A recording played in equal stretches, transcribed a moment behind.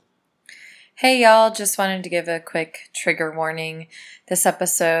Hey y'all, just wanted to give a quick trigger warning. This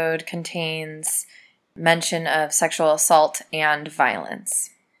episode contains mention of sexual assault and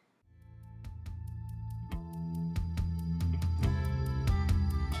violence.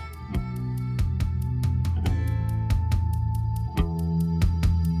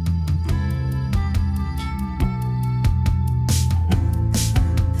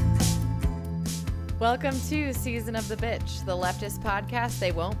 Welcome to Season of the Bitch, the leftist podcast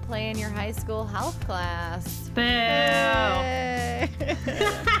they won't play in your high school health class. Boo! Hey.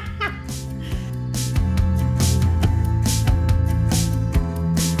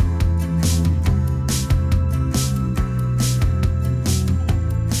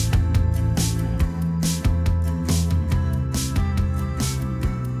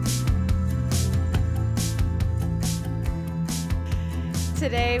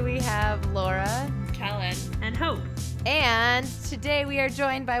 Today we have Laura, Kellen, and Hope. and today we are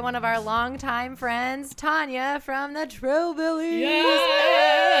joined by one of our longtime friends, Tanya from the Trillbillies.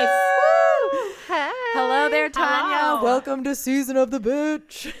 Yes! Woo! Hello there, Tanya. Hello. Welcome to Season of the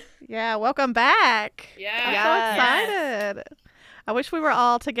Bitch. Yeah, welcome back. Yeah. I'm Yes. so excited. I wish we were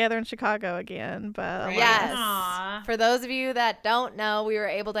all together in Chicago again, but alas. Yes. Aw. For those of you that don't know, we were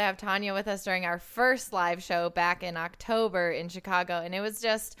able to have Tanya with us during our first live show back in October in Chicago, and it was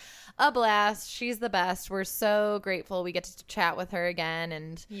just a blast. She's the best. We're so grateful we get to chat with her again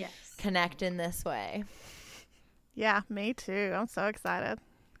and Yes. connect in this way. Yeah, me too. I'm so excited.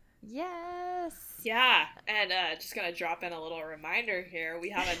 Yes. Yeah, and just gonna drop in a little reminder here. We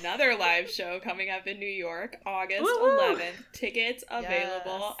have another live show coming up in New York, August Woo-hoo. 11th. Tickets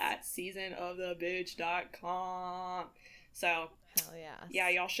available Yes. at seasonofthebitch.com. So Hell yes. yeah,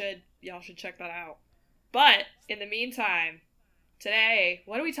 y'all should check that out. But in the meantime, today,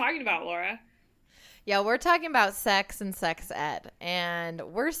 what are we talking about, Laura? Yeah, we're talking about sex and sex ed, and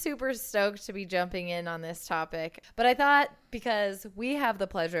we're super stoked to be jumping in on this topic. But I thought, because we have the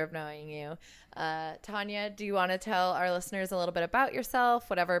pleasure of knowing you, Tanya, do you want to tell our listeners a little bit about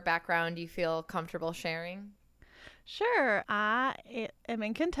yourself, whatever background you feel comfortable sharing? Sure. I am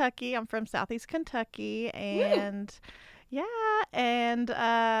in Kentucky. I'm from Southeast Kentucky, and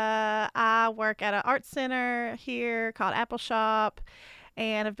I work at an art center here called Apple Shop,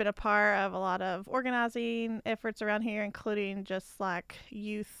 and I've been a part of a lot of organizing efforts around here, including just like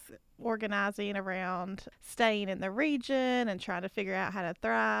youth organizing around staying in the region and trying to figure out how to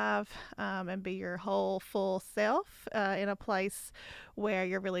thrive and be your whole full self in a place where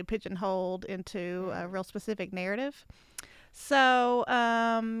you're really pigeonholed into a real specific narrative. So,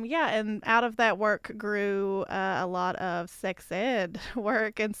 and out of that work grew a lot of sex ed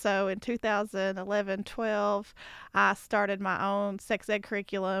work. And so in 2011-12, I started my own sex ed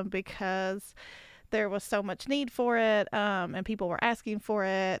curriculum because there was so much need for it, and people were asking for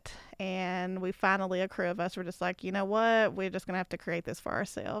it. And we finally, a crew of us were just like, you know what, we're just going to have to create this for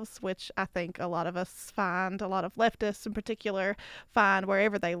ourselves, which I think a lot of us find, a lot of leftists in particular, find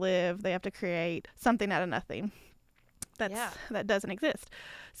wherever they live, they have to create something out of nothing. That doesn't exist.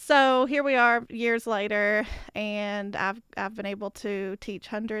 So here we are years later, and I've been able to teach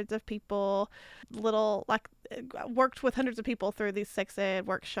hundreds of people, worked with hundreds of people through these sex ed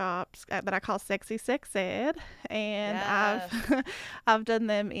workshops that I call Sexy Sex Ed, and Yes. I've done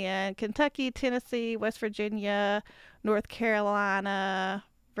them in Kentucky, Tennessee, West Virginia, North Carolina,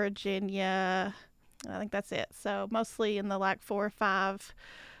 Virginia. I think that's it. So mostly in the 4 or 5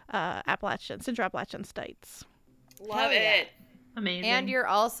 Central Appalachian states. Love Hell yeah. it. Amazing. And you're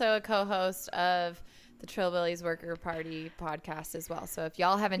also a co-host of the Trillbillies Worker Party podcast as well. So if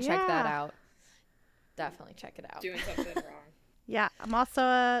y'all haven't checked that Yeah. out, definitely check it out. Doing something wrong. Yeah, I'm also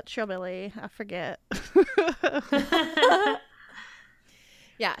a trillbilly. I forget.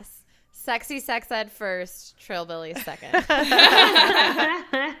 Yes. Sexy sex ed first, Trillbillies second.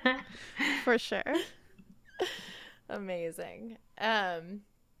 For sure. Amazing.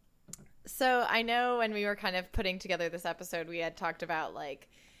 So I know when we were kind of putting together this episode, we had talked about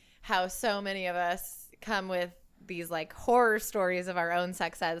how so many of us come with these horror stories of our own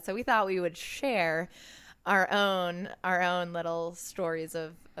sex ed. So we thought we would share our own little stories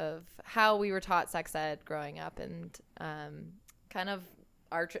of how we were taught sex ed growing up, and kind of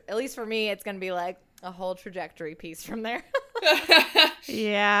at least for me, it's going to be a whole trajectory piece from there.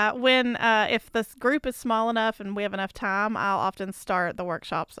 Yeah, when if this group is small enough and we have enough time, I'll often start the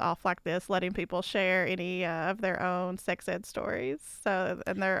workshops off like this, letting people share any of their own sex ed stories. So,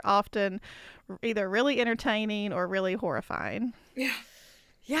 and they're often either really entertaining or really horrifying. Yeah.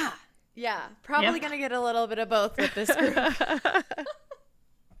 Yeah. Probably Yep. going to get a little bit of both with this group.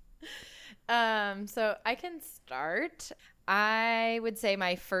 So I can start. I would say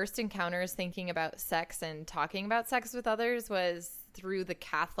my first encounters thinking about sex and talking about sex with others was through the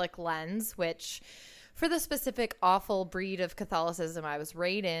Catholic lens, which for the specific awful breed of Catholicism I was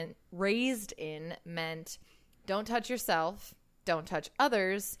raised in meant don't touch yourself, don't touch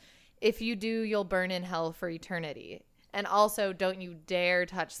others. If you do, you'll burn in hell for eternity. And also, don't you dare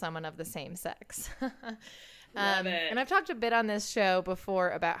touch someone of the same sex. Love it. And I've talked a bit on this show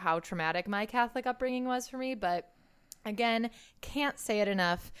before about how traumatic my Catholic upbringing was for me, but again, can't say it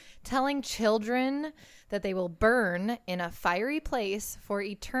enough. Telling children that they will burn in a fiery place for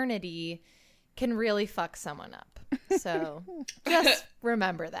eternity can really fuck someone up. So just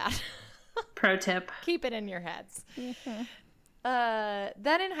remember that. Pro tip. Keep it in your heads.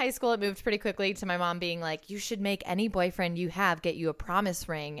 Then in high school, it moved pretty quickly to my mom being like, you should make any boyfriend you have get you a promise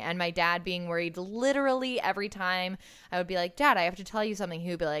ring. And my dad being worried literally every time I would be like, Dad, I have to tell you something. He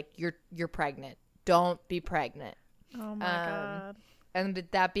would be like, you're pregnant. Don't be pregnant. Oh my God. And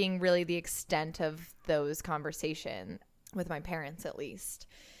that being really the extent of those conversations with my parents, at least.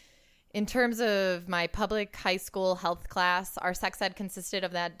 In terms of my public high school health class, our sex ed consisted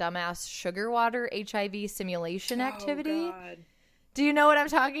of that dumbass sugar water HIV simulation activity. Oh, God. Do you know what I'm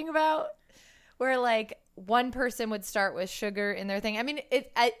talking about? Where like one person would start with sugar in their thing. I mean,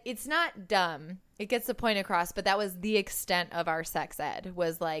 it's not dumb. It gets the point across, but that was the extent of our sex ed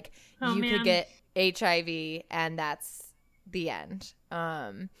was like you could get HIV and that's the end.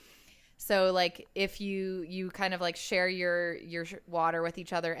 So like if you kind of like share your water with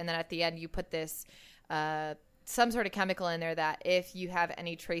each other and then at the end you put this some sort of chemical in there that if you have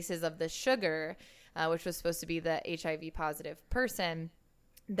any traces of the sugar, which was supposed to be the HIV positive person,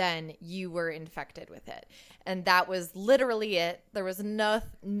 then you were infected with it. And that was literally it. There was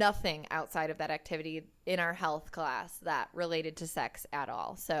nothing outside of that activity in our health class that related to sex at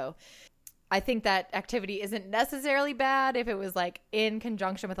all. So I think that activity isn't necessarily bad if it was like in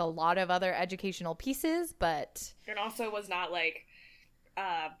conjunction with a lot of other educational pieces, but It also was not like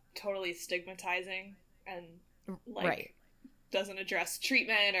totally stigmatizing and like right. doesn't address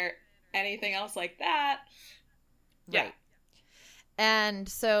treatment or anything else like that. Yeah. Right. And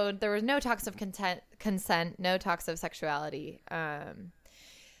so there was no talks of consent, no talks of sexuality.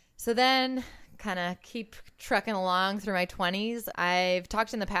 So then kind of keep trucking along through my 20s. I've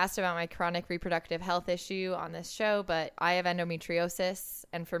talked in the past about my chronic reproductive health issue on this show, but I have endometriosis.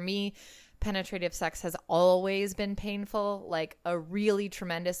 And for me, penetrative sex has always been painful, like a really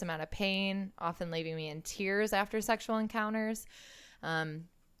tremendous amount of pain, often leaving me in tears after sexual encounters.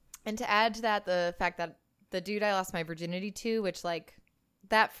 And to add to that, the fact that the dude I lost my virginity to, which like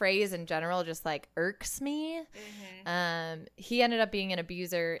that phrase in general just like irks me. Mm-hmm. He ended up being an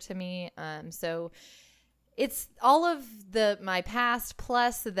abuser to me. So it's all of my past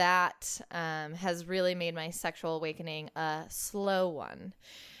plus that has really made my sexual awakening a slow one.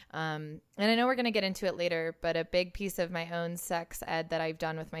 And I know we're going to get into it later, but a big piece of my own sex ed that I've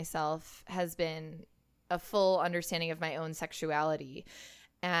done with myself has been a full understanding of my own sexuality.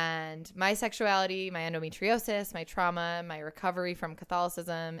 And my sexuality, my endometriosis, my trauma, my recovery from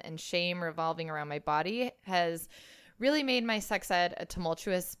Catholicism, and shame revolving around my body has really made my sex ed a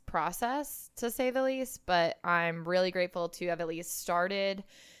tumultuous process, to say the least. But I'm really grateful to have at least started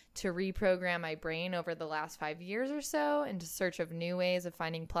to reprogram my brain over the last 5 years or so in search of new ways of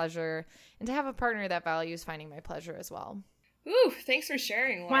finding pleasure and to have a partner that values finding my pleasure as well. Ooh, thanks for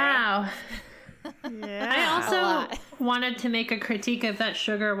sharing, Laura. Wow. Yeah. I also wanted to make a critique of that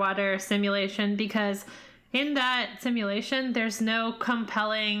sugar water simulation because in that simulation, there's no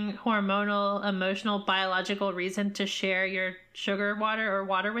compelling hormonal, emotional, biological reason to share your sugar water or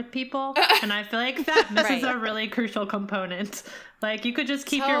water with people. And I feel like that misses a really crucial component. Like you could just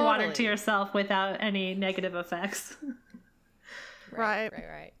keep your water to yourself without any negative effects.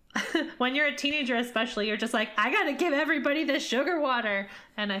 Right. When you're a teenager especially, you're just like, I gotta give everybody this sugar water.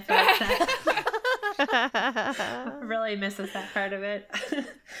 And I feel like that really misses that part of it.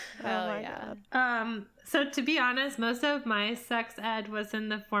 Hell yeah. So to be honest, most of my sex ed was in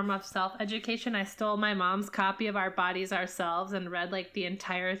the form of self-education. I stole my mom's copy of Our Bodies, Ourselves and read like the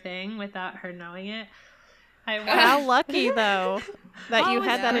entire thing without her knowing it. How lucky though that you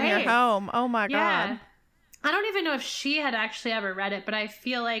had that in your great. home. Oh my God. I don't even know if she had actually ever read it, but I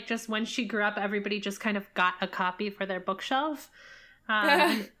feel like just when she grew up, everybody just kind of got a copy for their bookshelf.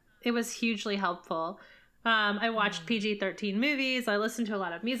 It was hugely helpful. I watched PG-13 movies. I listened to a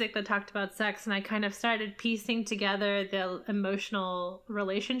lot of music that talked about sex, and I kind of started piecing together the emotional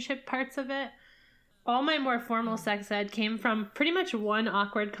relationship parts of it. All my more formal sex ed came from pretty much one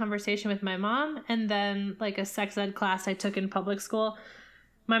awkward conversation with my mom, and then like a sex ed class I took in public school.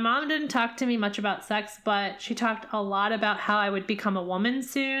 My mom didn't talk to me much about sex, but she talked a lot about how I would become a woman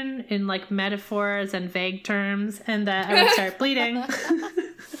soon in like metaphors and vague terms, and that I would start bleeding.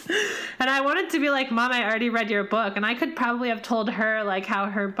 And I wanted to be like, Mom, I already read your book. And I could probably have told her like how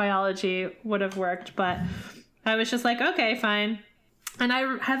her biology would have worked, but I was just like, okay, fine. And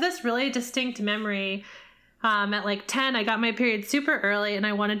I have this really distinct memory. At like 10, I got my period super early and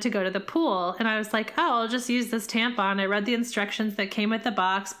I wanted to go to the pool. And I was like, oh, I'll just use this tampon. I read the instructions that came with the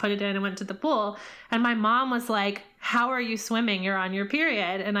box, put it in, and went to the pool. And my mom was like, how are you swimming? You're on your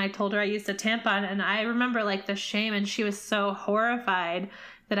period. And I told her I used a tampon. And I remember like the shame, and she was so horrified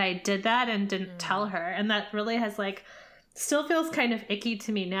that I did that and didn't tell her. And that really has like, still feels kind of icky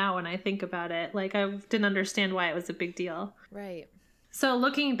to me now when I think about it. Like I didn't understand why it was a big deal. Right. So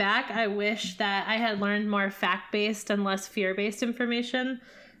looking back, I wish that I had learned more fact-based and less fear-based information.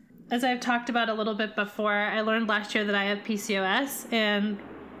 As I've talked about a little bit before, I learned last year that I have PCOS, and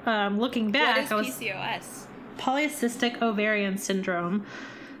looking back, What is PCOS? Polycystic ovarian syndrome.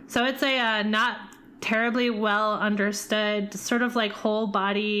 So it's a not terribly well understood, sort of like whole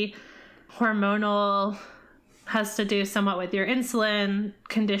body hormonal, has to do somewhat with your insulin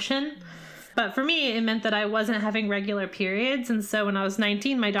condition. But for me, it meant that I wasn't having regular periods. And so when I was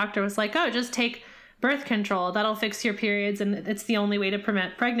 19, my doctor was like, oh, just take birth control. That'll fix your periods. And it's the only way to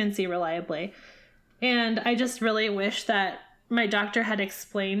prevent pregnancy reliably. And I just really wish that my doctor had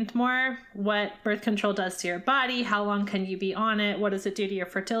explained more what birth control does to your body. How long can you be on it? What does it do to your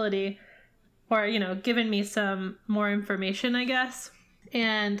fertility? Or, you know, given me some more information, I guess.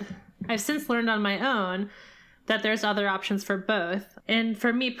 And I've since learned on my own that there's other options for both. And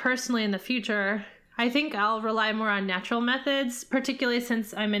for me personally in the future, I think I'll rely more on natural methods, particularly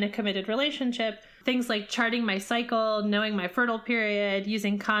since I'm in a committed relationship. Things like charting my cycle, knowing my fertile period,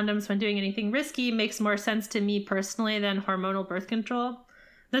 using condoms when doing anything risky makes more sense to me personally than hormonal birth control.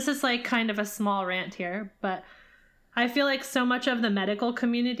 This is like kind of a small rant here, but I feel like so much of the medical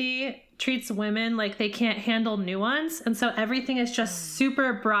community treats women like they can't handle nuance. And so everything is just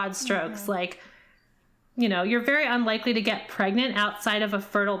super broad strokes. Like, you know, you're very unlikely to get pregnant outside of a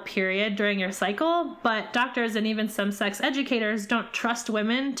fertile period during your cycle, but doctors and even some sex educators don't trust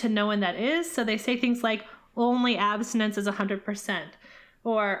women to know when that is. So they say things like only abstinence is 100%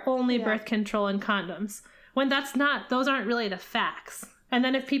 or only birth control and condoms, when those aren't really the facts. And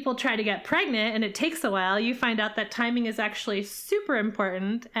then if people try to get pregnant and it takes a while, you find out that timing is actually super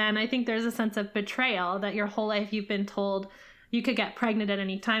important. And I think there's a sense of betrayal that your whole life you've been told you could get pregnant at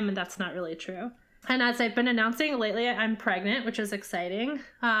any time, and that's not really true. And as I've been announcing lately, I'm pregnant, which is exciting.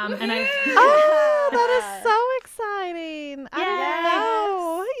 And I've Oh, that is so exciting! I didn't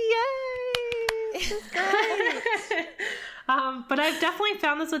know. Yay! This is great. But I've definitely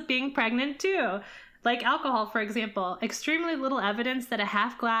found this with being pregnant too. Like alcohol, for example, extremely little evidence that a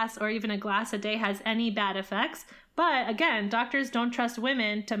half glass or even a glass a day has any bad effects. But again, doctors don't trust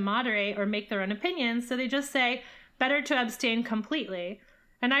women to moderate or make their own opinions, so they just say better to abstain completely.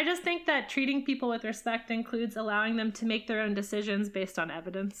 And I just think that treating people with respect includes allowing them to make their own decisions based on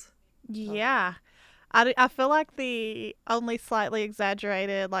evidence. Yeah. I feel like the only slightly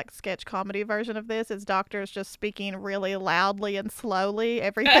exaggerated, like, sketch comedy version of this is doctors just speaking really loudly and slowly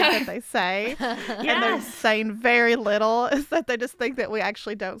everything that they say. And they're saying very little. Is that they just think that we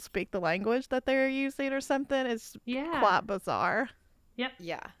actually don't speak the language that they're using or something. It's quite bizarre. Yep.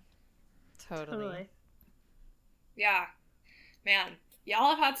 Yeah. Totally. Yeah. Man,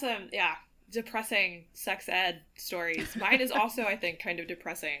 y'all have had some, depressing sex ed stories. Mine is also, I think, kind of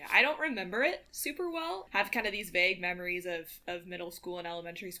depressing. I don't remember it super well. I have kind of these vague memories of middle school and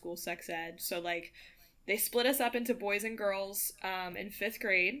elementary school sex ed. So, like, they split us up into boys and girls in 5th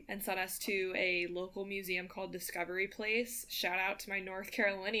grade and sent us to a local museum called Discovery Place. Shout out to my North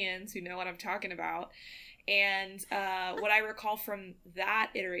Carolinians who know what I'm talking about. And what I recall from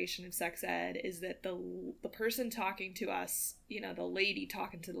that iteration of sex ed is that the person talking to us, you know, the lady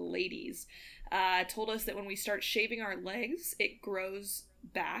talking to the ladies, told us that when we start shaving our legs, it grows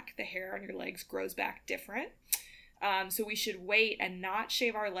back. The hair on your legs grows back different. So we should wait and not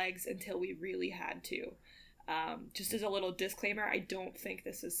shave our legs until we really had to. Just as a little disclaimer, I don't think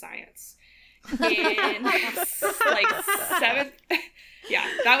this is science. In like 7th,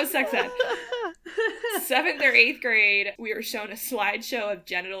 that was sex ed. 7th or 8th grade, we were shown a slideshow of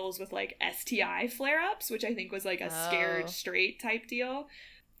genitals with like STI flare-ups, which I think was like a scared straight type deal.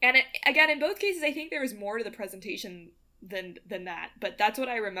 And again, in both cases, I think there was more to the presentation than that, but that's what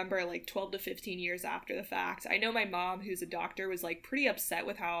I remember, like 12 to 15 years after the fact. I know my mom, who's a doctor, was like pretty upset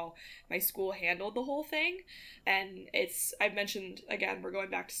with how my school handled the whole thing. And I've mentioned, again, we're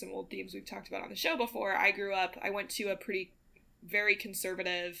going back to some old themes we've talked about on the show before. I went to a pretty very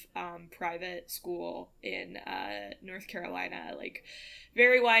conservative private school in North Carolina, like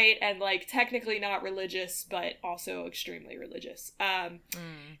very white and like technically not religious, but also extremely religious.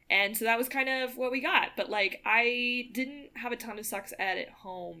 And so that was kind of what we got. But like I didn't have a ton of sex ed at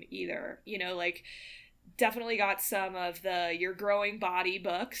home either, you know, like definitely got some of the Your Growing Body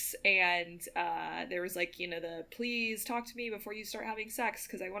books, and there was like, you know, the please talk to me before you start having sex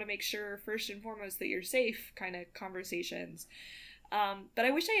because I want to make sure first and foremost that you're safe kind of conversations. But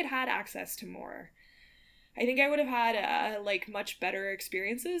I wish I had access to more. I think I would have had like much better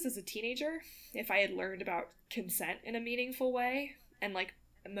experiences as a teenager if I had learned about consent in a meaningful way, and like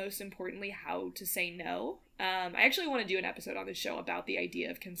most importantly how to say no. I actually want to do an episode on this show about the idea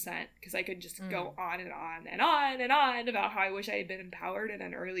of consent, because I could just go on and on and on and on about how I wish I had been empowered at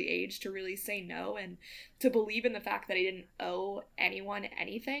an early age to really say no and to believe in the fact that I didn't owe anyone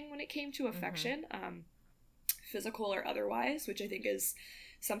anything when it came to affection, physical or otherwise, which I think is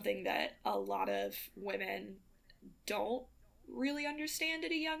something that a lot of women don't really understand at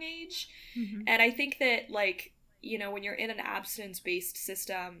a young age. And I think that, like, you know, when you're in an abstinence-based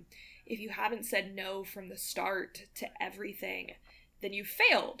system, if you haven't said no from the start to everything, then you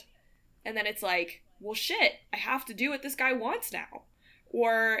failed. And then it's like, well, shit, I have to do what this guy wants now.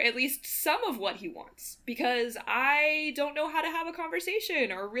 Or at least some of what he wants. Because I don't know how to have a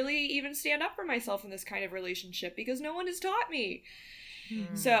conversation or really even stand up for myself in this kind of relationship because no one has taught me.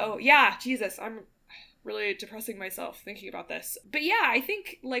 So, yeah, Jesus, I'm really depressing myself thinking about this. But yeah, I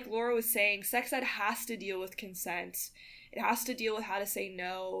think, like Laura was saying, sex ed has to deal with consent. It has to deal with how to say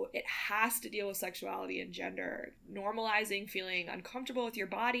no. It has to deal with sexuality and gender. Normalizing feeling uncomfortable with your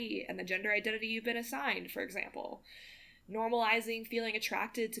body and the gender identity you've been assigned, for example. Normalizing feeling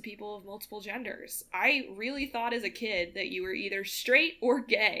attracted to people of multiple genders. I really thought as a kid that you were either straight or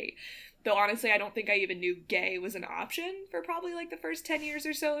gay. Though honestly, I don't think I even knew gay was an option for probably like the first 10 years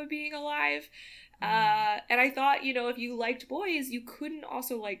or so of being alive. And I thought, you know, if you liked boys, you couldn't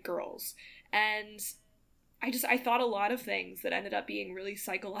also like girls. And I thought a lot of things that ended up being really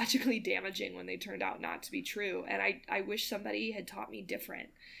psychologically damaging when they turned out not to be true. And I wish somebody had taught me different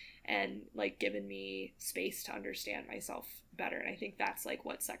and like given me space to understand myself better. And I think that's like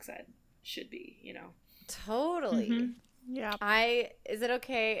what sex ed should be, you know? Totally. Yeah. Is it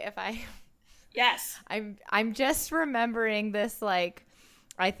okay if I... Yes. I'm just remembering this, like,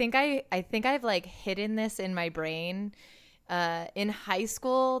 I think I've like hidden this in my brain. In high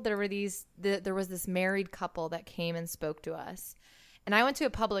school, there was this married couple that came and spoke to us, and I went to a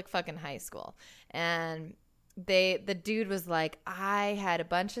public fucking high school, and the dude was like, I had a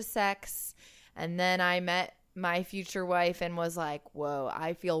bunch of sex, and then I met my future wife and was like, whoa,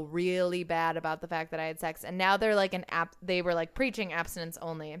 I feel really bad about the fact that I had sex. And now they're like they were like preaching abstinence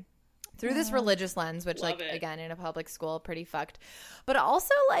only through this religious lens, which Love like it. again in a public school, pretty fucked. But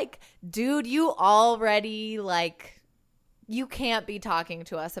also like, dude, you already like, you can't be talking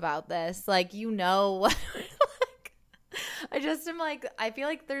to us about this. Like, you know what? Like, I just am like, I feel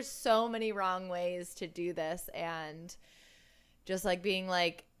like there's so many wrong ways to do this, and just like being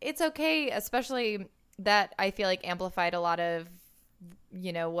like, it's okay, especially that I feel like amplified a lot of,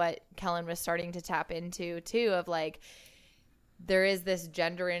 you know, what Kellen was starting to tap into too, of like, there is this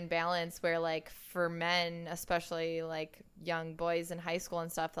gender imbalance where like for men, especially like young boys in high school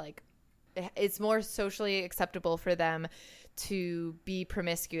and stuff, like it's more socially acceptable for them to be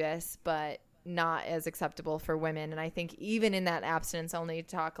promiscuous, but not as acceptable for women. And I think even in that abstinence only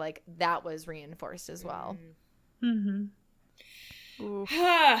talk, like that was reinforced as well.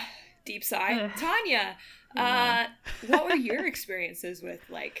 Deep sigh. Tanya, what were your experiences with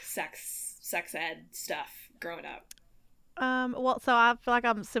like sex ed stuff growing up? Well, so I feel like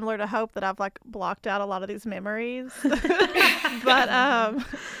I'm similar to Hope, that I've like blocked out a lot of these memories. But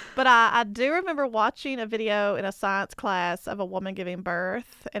I do remember watching a video in a science class of a woman giving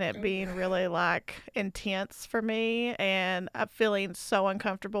birth, and it being really like intense for me, and I'm feeling so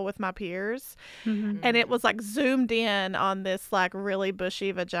uncomfortable with my peers. And it was like zoomed in on this like really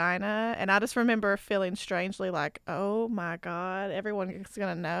bushy vagina, and I just remember feeling strangely like, oh my God, everyone's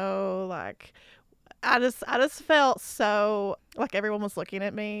gonna know. Like, I just felt so like everyone was looking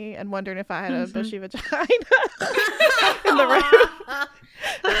at me and wondering if I had a bushy vagina in the room.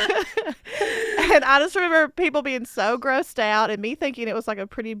 And I just remember people being so grossed out, and me thinking it was like a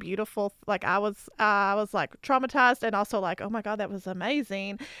pretty beautiful, like I was like traumatized, and also like, oh my God, that was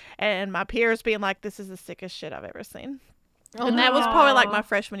amazing. And my peers being like, this is the sickest shit I've ever seen. And that was probably like my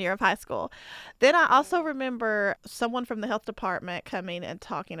freshman year of high school. Then I also remember someone from the health department coming and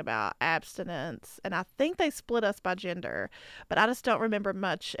talking about abstinence. And I think they split us by gender, but I just don't remember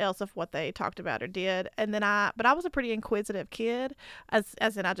much else of what they talked about or did. And then but I was a pretty inquisitive kid,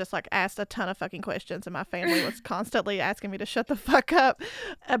 as in I just like asked a ton of fucking questions, and my family was constantly asking me to shut the fuck up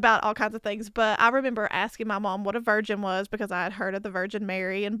about all kinds of things. But I remember asking my mom what a virgin was because I had heard of the Virgin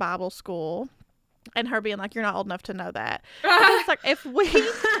Mary in Bible school. And her being like, you're not old enough to know that. It's like, if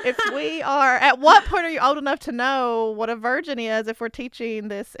we are, at what point are you old enough to know what a virgin is if we're teaching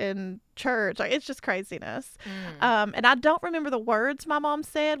this in church? Like, it's just craziness. And I don't remember the words my mom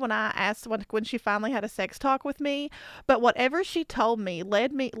said when I asked, when she finally had a sex talk with me, but whatever she told me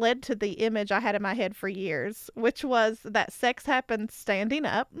led to the image I had in my head for years, which was that sex happened standing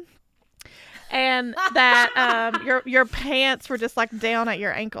up. And that your pants were just like down at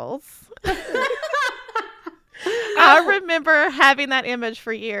your ankles. I remember having that image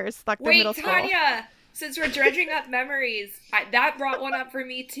for years, like the middle school. Wait, Tanya, since we're dredging up memories, that brought one up for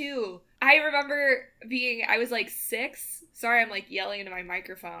me too. I remember I was like 6. Sorry, I'm like yelling into my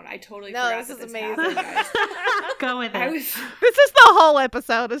microphone. I totally forgot this that is this amazing. happened, guys. Go with it. This is the whole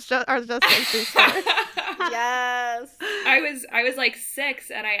episode. It's just Stacey's story. Yes. I was like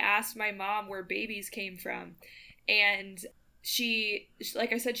 6, and I asked my mom where babies came from, and she,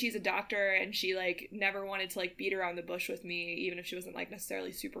 like I said, she's a doctor, and she like never wanted to like beat around the bush with me, even if she wasn't like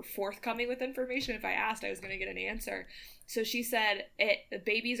necessarily super forthcoming with information. If I asked, I was going to get an answer. So she said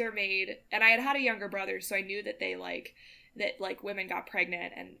babies are made, and I had a younger brother, so I knew that that women got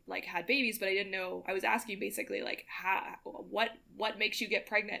pregnant and like had babies, but I didn't know. I was asking basically like what makes you get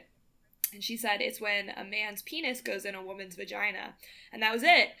pregnant. And she said it's when a man's penis goes in a woman's vagina. And that was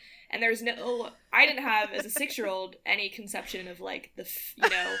it. And there's I didn't have, as a 6-year-old, any conception of, like,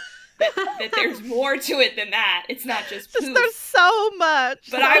 that there's more to it than that. It's not just poop. There's so much.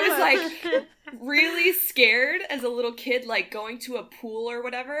 But I was, like, really scared as a little kid, like, going to a pool or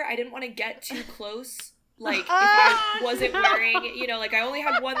whatever. I didn't want to get too close. Like, if I wasn't wearing, like, I only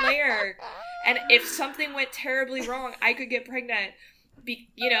had one layer. And if something went terribly wrong, I could get pregnant.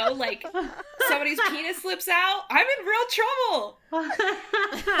 Like somebody's penis slips out, I'm in real trouble.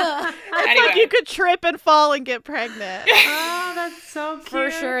 It's like you could trip and fall and get pregnant. Oh, that's so cute.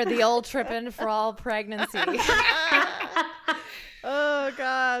 For sure, the old trip and fall pregnancy. Oh,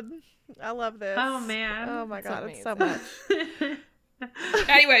 God. I love this. Oh, man. Oh, my God. It's It's so much.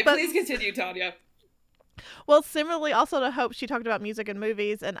 Anyway, please continue, Tanya. Well, similarly, also to Hope, she talked about music and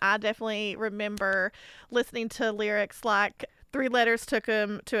movies, and I definitely remember listening to lyrics like 3 letters took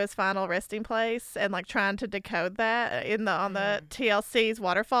him to his final resting place, and like trying to decode that on the TLC's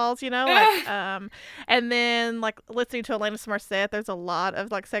Waterfalls, and then like listening to Alanis Morissette. There's a lot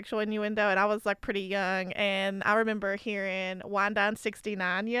of like sexual innuendo, and I was like pretty young, and I remember hearing Wine Dine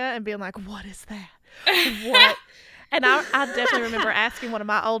 69 and being like, what is that? What? And I definitely remember asking one of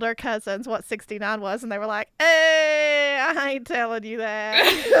my older cousins what 69 was, and they were like, hey, I ain't telling you that.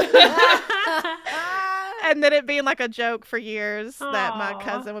 And then it being like a joke for years that my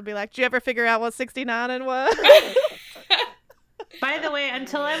cousin would be like, did you ever figure out what 69 was? By the way,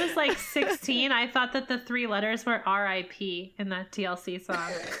 until I was like 16, I thought that the 3 letters were R.I.P. in that TLC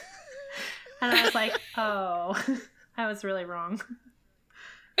song. And I was like, oh, I was really wrong.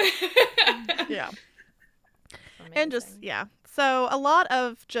 Yeah. And just, so a lot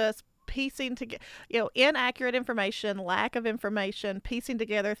of just piecing together, inaccurate information, lack of information, piecing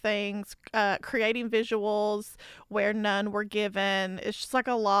together things, creating visuals where none were given. It's just like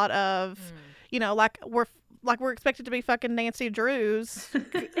a lot of, we're expected to be fucking Nancy Drews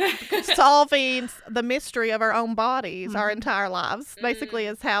solving the mystery of our own bodies our entire lives, basically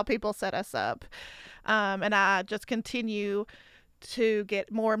is how people set us up. And I just continue to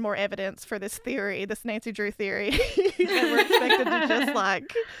get more and more evidence for this theory, this Nancy Drew theory, that we're expected to just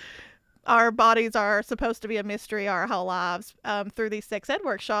like, our bodies are supposed to be a mystery our whole lives, through these sex ed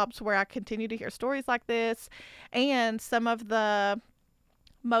workshops where I continue to hear stories like this. And some of the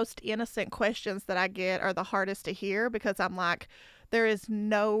most innocent questions that I get are the hardest to hear, because I'm like, there is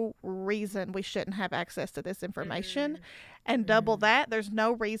no reason we shouldn't have access to this information. And double that, there's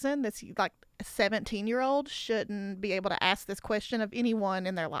no reason this like 17-year-old shouldn't be able to ask this question of anyone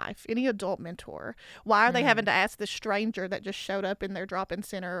in their life, any adult mentor. Why are they having to ask this stranger that just showed up in their drop-in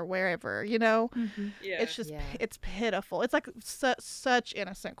center or wherever, Yeah. It's just, it's pitiful. It's like such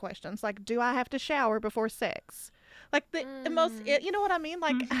innocent questions. Like, do I have to shower before sex? Like the most, you know what I mean?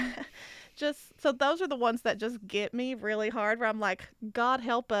 Like, so those are the ones that just get me really hard, where I'm like, God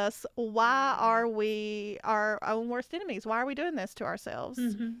help us. Why are we our own worst enemies? Why are we doing this to ourselves?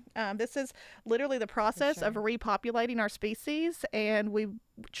 This is literally the process of repopulating our species, and we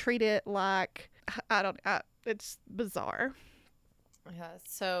treat it like, it's bizarre. Yeah,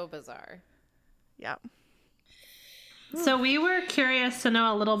 it's so bizarre. Yeah. So we were curious to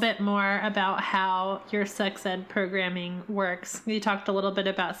know a little bit more about how your sex ed programming works. You talked a little bit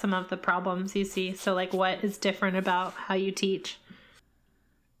about some of the problems you see. So like, what is different about how you teach?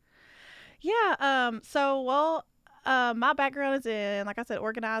 Yeah. My background is in, like I said,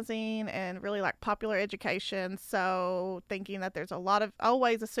 organizing and really like popular education. So thinking that there's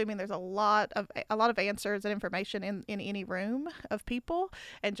always assuming there's a lot of answers and information in any room of people,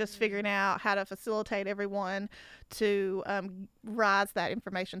 and just figuring out how to facilitate everyone to rise that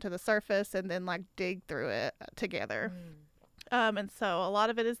information to the surface and then like dig through it together. And so a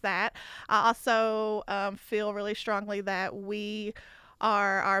lot of it is that. I also feel really strongly that we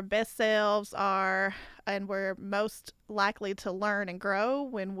are our best selves and we're most likely to learn and grow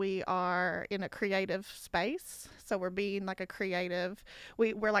when we are in a creative space. So we're being like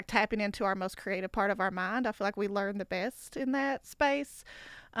we're like tapping into our most creative part of our mind. I feel like we learn the best in that space.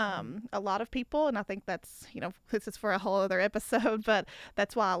 A lot of people, and I think that's, this is for a whole other episode, but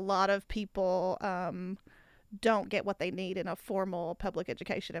that's why a lot of people don't get what they need in a formal public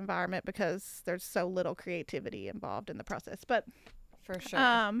education environment, because there's so little creativity involved in the process. But for sure.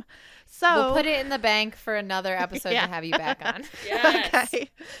 So we'll put it in the bank for another episode to have you back on. Yes.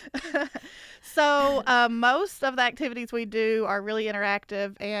 Okay. So most of the activities we do are really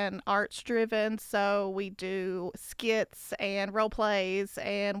interactive and arts driven. So we do skits and role plays,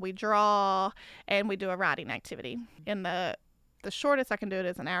 and we draw, and we do a writing activity. In the shortest I can do it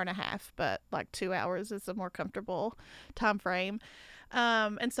is an hour and a half, but like 2 hours is a more comfortable time frame.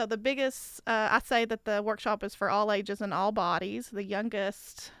 And so the biggest, I say that the workshop is for all ages and all bodies. The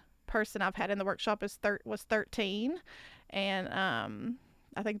youngest person I've had in the workshop was 13, and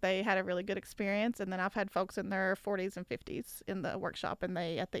I think they had a really good experience. And then I've had folks in their 40s and 50s in the workshop, and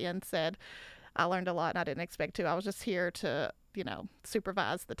they at the end said, I learned a lot and I didn't expect to. I was just here to,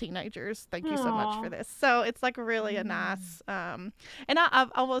 supervise the teenagers. Thank you so much for this. So it's like really a nice, and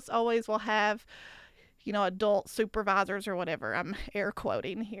I've almost always will have, adult supervisors or whatever. I'm air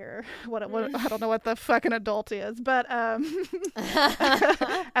quoting here. What I don't know what the fucking adult is, but as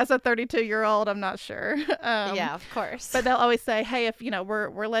a 32-year-old, I'm not sure. Yeah, of course. But they'll always say, hey, if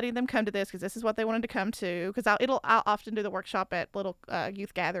we're letting them come to this because this is what they wanted to come to. Because I'll often do the workshop at little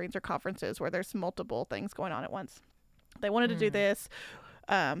youth gatherings or conferences where there's multiple things going on at once. They wanted to do this.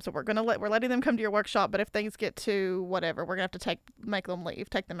 So we're letting them come to your workshop, but if things get to whatever, we're gonna have to make them leave,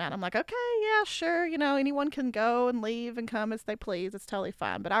 take them out. I'm like, okay, yeah, sure, anyone can go and leave and come as they please. It's totally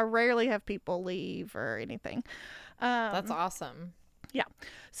fine. But I rarely have people leave or anything. That's awesome. Yeah.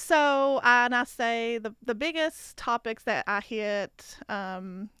 So, and I say the biggest topics that I hit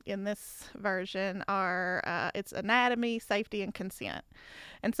in this version are it's anatomy, safety, and consent.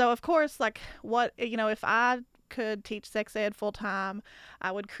 And so, of course, like if I could teach sex ed full time,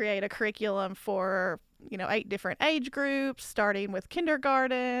 I would create a curriculum for 8 different age groups, starting with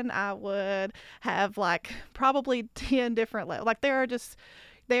kindergarten. I would have like probably 10 different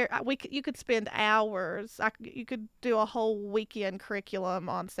you could spend hours. You could do a whole weekend curriculum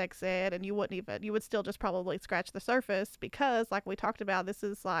on sex ed, and you would still just probably scratch the surface, because like we talked about, this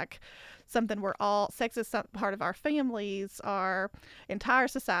is like something sex is part of our families, our entire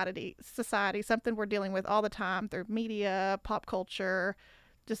society, something we're dealing with all the time through media, pop culture,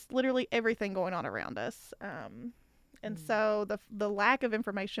 just literally everything going on around us. And so the lack of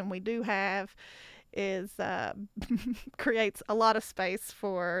information we do have is creates a lot of space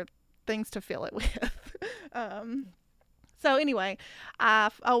for things to fill it with. So anyway, I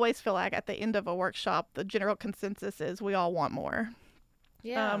always feel like at the end of a workshop, the general consensus is we all want more.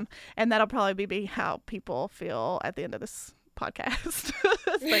 Yeah. And that'll probably be how people feel at the end of this podcast.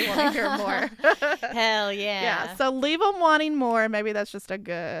 They want to hear more. Hell yeah. Yeah. So leave them wanting more. Maybe that's just a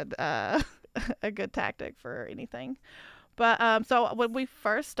good tactic for anything. But so when we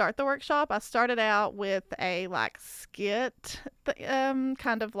first start the workshop, I started out with a like skit,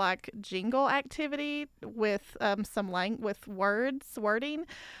 kind of like jingle activity with with wording,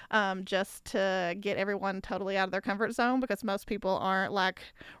 just to get everyone totally out of their comfort zone, because most people aren't like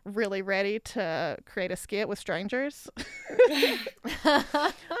really ready to create a skit with strangers.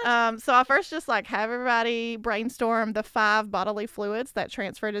 So I first just like have everybody brainstorm the 5 bodily fluids that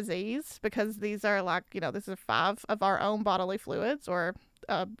transfer disease, because these are like, this is 5 of our own bodily fluids, or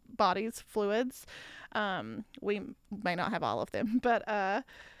body's fluids. We may not have all of them, but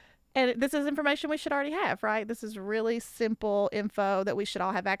And this is information we should already have, right? This is really simple info that we should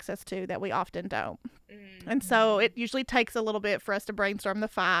all have access to that we often don't. And so it usually takes a little bit for us to brainstorm the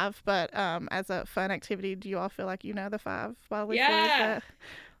 5, but as a fun activity, do you all feel like you know the 5 bodily fluids? Yeah.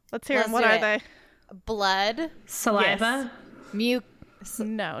 Let's hear them. Let's What do are it. they? Saliva.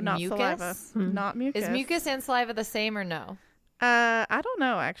 No, not mucus? saliva. Not mucus. Is mucus and saliva the same or no? I don't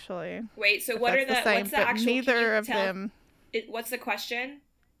know, actually. Wait, so if what are that's the same, what's the but actual? neither can you of tell- them. What's the question?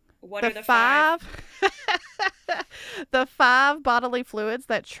 What The are the 5? the 5 bodily fluids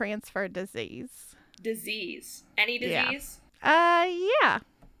that transfer disease. Disease. Any Yeah. disease? Yeah.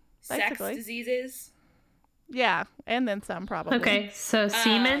 Sex basically. diseases? Yeah, and then some probably. Okay, so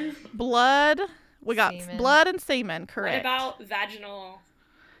semen. Blood. We got Semen. blood and semen, correct. What about vaginal?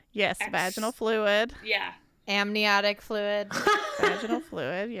 Yes, X? vaginal fluid. Yeah. Amniotic fluid. Vaginal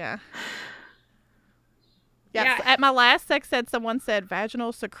fluid, yeah. Yeah, Yeah. so at my last sex ed, someone said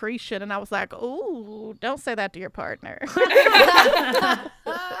vaginal secretion, and I was like, ooh, don't say that to your partner.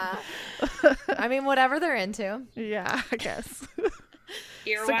 I mean, whatever they're into. Yeah, I guess.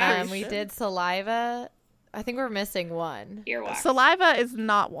 Earwax. We did saliva. I think we're missing one. Earwax. Saliva is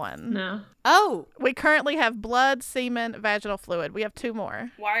not one. No. Oh, We currently have blood, semen, vaginal fluid. We have 2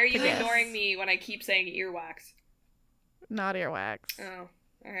 more. Why are you Yes. ignoring me when I keep saying earwax? Not earwax. Oh,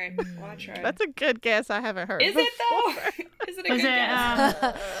 all right. Wanna try? That's a good guess. I haven't heard. Is it before. though? Is it a Is good it,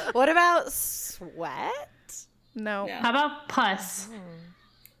 guess? what about sweat? No. No. How about pus?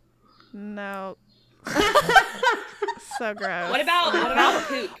 No. So gross. What about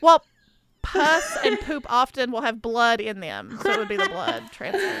poop? Well, pus and poop often will have blood in them, so it would be the blood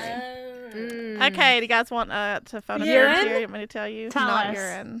transferring. Okay, do you guys want to phone a friend Urine? here? You want me to tell you? Tell Not us.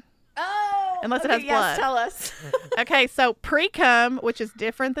 urine. Oh, Unless it has blood. Tell us. Okay, so pre-cum, which is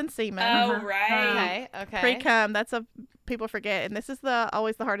different than semen. Oh Uh-huh. right. Okay. Pre-cum, that's a people forget, and this is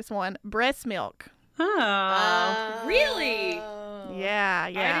always the hardest one. Breast milk. Oh. Really? Yeah,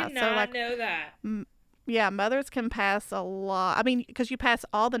 yeah. I did So not like, know that. yeah, mothers can pass a lot. I mean, because you pass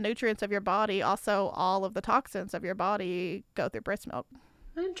all the nutrients of your body, also all of the toxins of your body go through breast milk.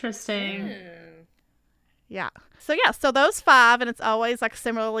 Interesting. Yeah. So those 5, and it's always like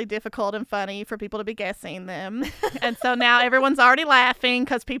similarly difficult and funny for people to be guessing them. And so now everyone's already laughing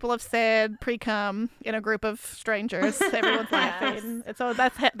because people have said pre-cum in a group of strangers. Everyone's laughing. And so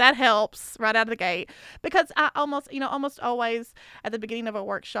that helps right out of the gate, because I almost always at the beginning of a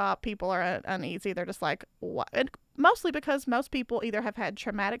workshop, people are uneasy. They're just like, what? And mostly because most people either have had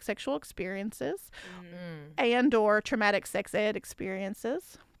traumatic sexual experiences and or traumatic sex ed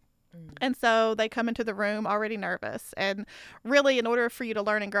experiences. And so they come into the room already nervous. And really, in order for you to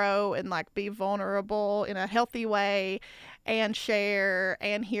learn and grow and like be vulnerable in a healthy way and share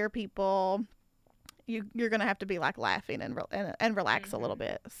and hear people, you're going to have to be like laughing and relax a little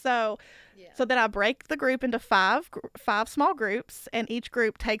bit. So then I break the group into five small groups, and each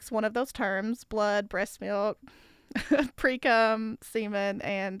group takes one of those terms: blood, breast milk, pre-cum, semen,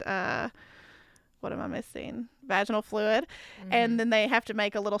 and what am I missing? Vaginal fluid. And then they have to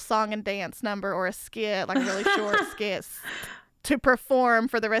make a little song and dance number or a skit, like a really short skit, to perform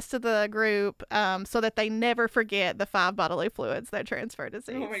for the rest of the group, so that they never forget the 5 bodily fluids that transfer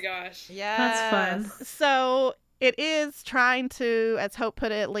disease. Oh my gosh. Yeah. That's fun. So it is trying to, as Hope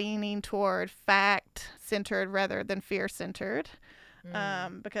put it, leaning toward fact-centered rather than fear-centered.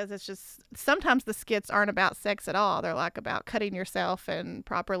 Because it's just sometimes the skits aren't about sex at all. They're like about cutting yourself and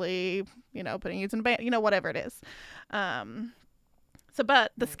properly, putting you in a band, whatever it is.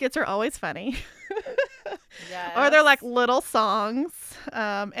 But the skits are always funny. Or they're like little songs.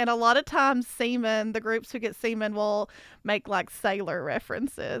 And a lot of times the groups who get semen will make like sailor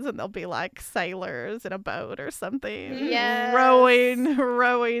references, and they'll be like sailors in a boat or something. Yes.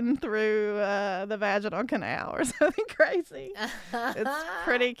 Rowing through the vaginal canal or something crazy. It's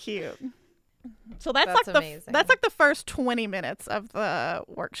pretty cute. So that's amazing. that's like the first 20 minutes of the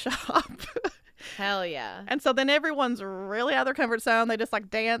workshop. Hell yeah. And so then everyone's really out of their comfort zone. They just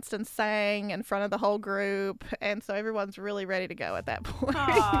like danced and sang in front of the whole group. And so everyone's really ready to go at that point.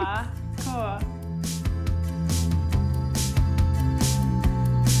 Aw, cool.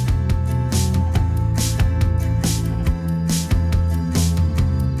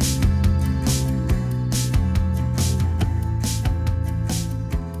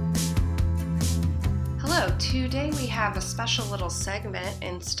 Hello, today we have a special little segment.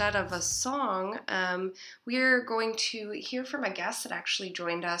 Instead of a song, we're going to hear from a guest that actually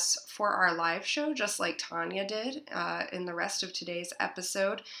joined us for our live show, just like Tanya did in the rest of today's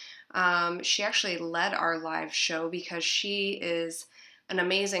episode. She actually led our live show because she is an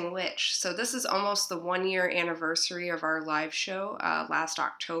amazing witch. So this is almost the 1-year anniversary of our live show last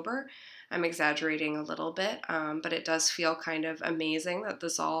October. I'm exaggerating a little bit, but it does feel kind of amazing that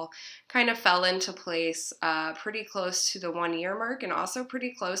this all kind of fell into place pretty close to the 1-year mark, and also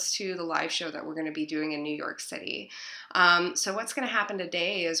pretty close to the live show that we're going to be doing in New York City. So what's going to happen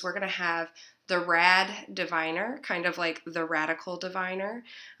today is we're going to have the Rad Diviner, kind of like the Radical Diviner.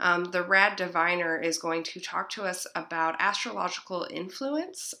 The Rad Diviner is going to talk to us about astrological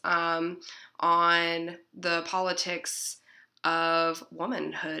influence on the politics of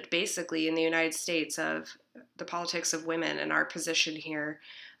womanhood, basically, in the United States, of the politics of women and our position here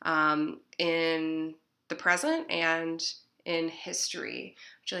in the present and in history.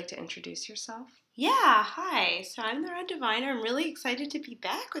 Would you like to introduce yourself? Yeah, hi. So I'm the Red Diviner. I'm really excited to be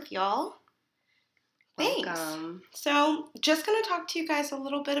back with y'all. Thanks. Welcome. So just going to talk to you guys a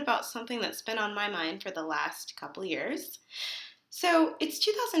little bit about something that's been on my mind for the last couple years. So it's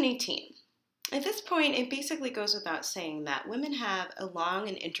 2018. At this point, it basically goes without saying that women have a long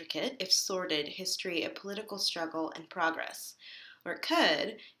and intricate, if sordid, history of political struggle and progress. Or it could,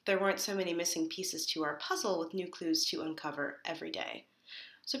 if there weren't so many missing pieces to our puzzle with new clues to uncover every day.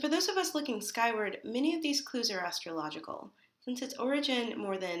 So for those of us looking skyward, many of these clues are astrological. Since its origin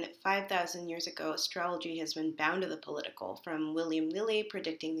more than 5,000 years ago, astrology has been bound to the political, from William Lilly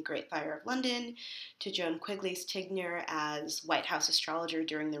predicting the Great Fire of London to Joan Quigley's tenure as White House astrologer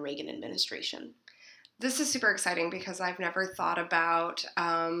during the Reagan administration. This is super exciting because I've never thought about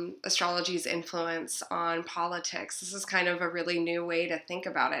astrology's influence on politics. This is kind of a really new way to think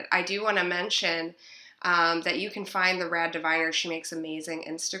about it. I do want to mention that you can find the Rad Diviner. She makes amazing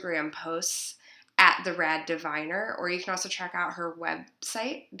Instagram posts at the Rad Diviner, or you can also check out her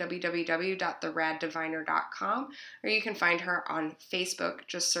website, www.theraddiviner.com, or you can find her on Facebook.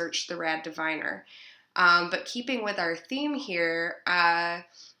 Just search the Rad Diviner. But keeping with our theme here,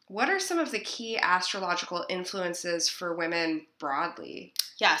 what are some of the key astrological influences for women broadly?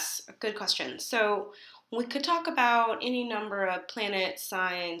 Yes, good question. So we could talk about any number of planets,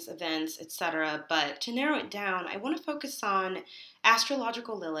 signs, events, etc., but to narrow it down, I want to focus on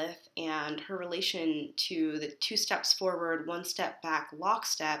astrological Lilith and her relation to the 2 steps forward, 1 step back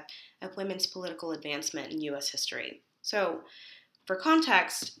lockstep of women's political advancement in U.S. history. So, for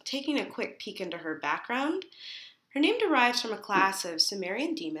context, taking a quick peek into her background, her name derives from a class of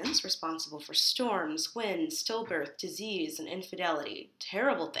Sumerian demons responsible for storms, wind, stillbirth, disease, and infidelity.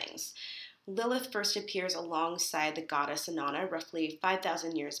 Terrible things. Lilith first appears alongside the goddess Inanna roughly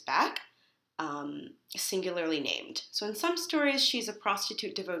 5,000 years back, singularly named. So in some stories, she's a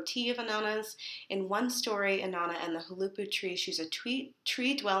prostitute devotee of Inanna's. In one story, Inanna and the Hulupu tree, she's a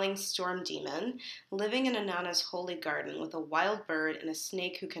tree-dwelling storm demon living in Inanna's holy garden with a wild bird and a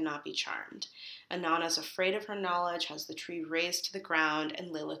snake who cannot be charmed. Inanna's afraid of her knowledge, has the tree razed to the ground,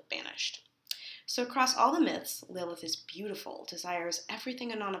 and Lilith banished. So across all the myths, Lilith is beautiful, desires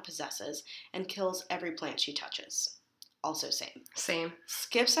everything Inanna possesses, and kills every plant she touches. Also same.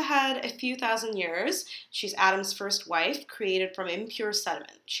 Skips ahead a few thousand years. She's Adam's first wife, created from impure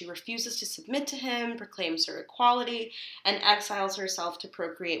sediment. She refuses to submit to him, proclaims her equality, and exiles herself to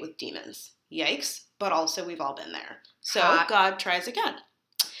procreate with demons. Yikes, but also we've all been there. So God tries again.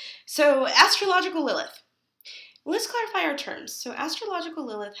 So astrological Lilith. Let's clarify our terms. So astrological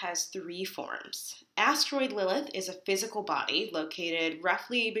Lilith has 3 forms. Asteroid Lilith is a physical body located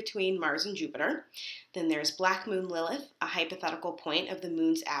roughly between Mars and Jupiter. Then there's Black Moon Lilith, a hypothetical point of the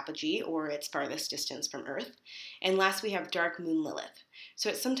moon's apogee, or its farthest distance from Earth. And last we have Dark Moon Lilith.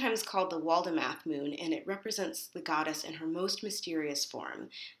 So it's sometimes called the Waldemath moon, and it represents the goddess in her most mysterious form.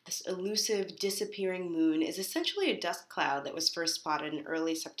 This elusive, disappearing moon is essentially a dust cloud that was first spotted in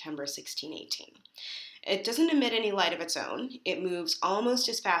early September 1618. It doesn't emit any light of its own. It moves almost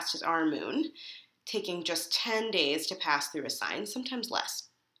as fast as our moon, taking just 10 days to pass through a sign, sometimes less.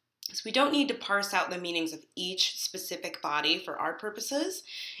 So we don't need to parse out the meanings of each specific body for our purposes.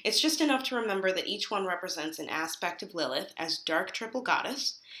 It's just enough to remember that each one represents an aspect of Lilith as dark triple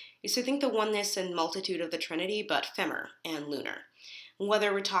goddess. So think the oneness and multitude of the Trinity, but femmer and lunar.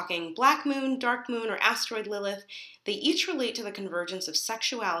 Whether we're talking Black Moon, Dark Moon, or Asteroid Lilith, they each relate to the convergence of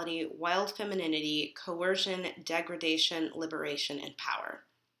sexuality, wild femininity, coercion, degradation, liberation, and power.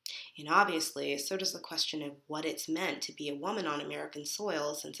 And obviously, so does the question of what it's meant to be a woman on American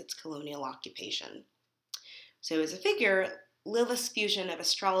soil since its colonial occupation. So as a figure, Lilith's fusion of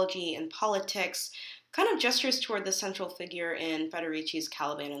astrology and politics kind of gestures toward the central figure in Federici's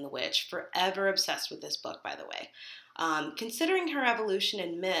Caliban and the Witch, forever obsessed with this book, by the way. Considering her evolution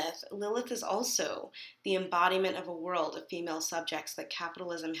in myth, Lilith is also the embodiment of a world of female subjects that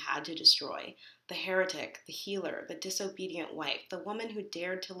capitalism had to destroy. The heretic, the healer, the disobedient wife, the woman who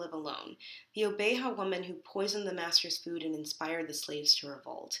dared to live alone, the Obeah woman who poisoned the master's food and inspired the slaves to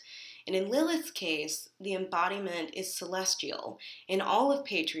revolt. And in Lilith's case, the embodiment is celestial. In all of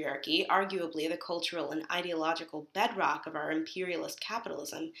patriarchy, arguably the cultural and ideological bedrock of our imperialist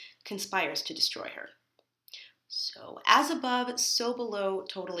capitalism conspires to destroy her. So, as above, so below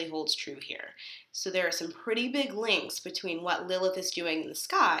totally holds true here. So there are some pretty big links between what Lilith is doing in the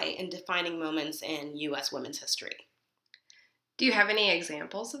sky and defining moments in U.S. women's history. Do you have any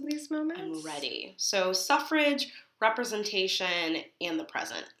examples of these moments? I'm ready. So suffrage, representation, and the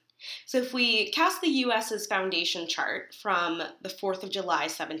present. So if we cast the U.S.'s foundation chart from the 4th of July,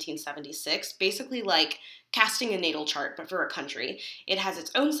 1776, basically like casting a natal chart, but for a country, it has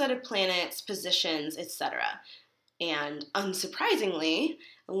its own set of planets, positions, etc. And unsurprisingly,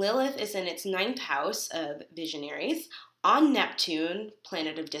 Lilith is in its 9th house of visionaries, on Neptune,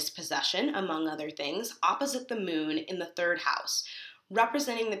 planet of dispossession, among other things, opposite the moon in the 3rd house,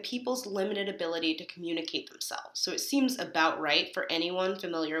 representing the people's limited ability to communicate themselves. So it seems about right for anyone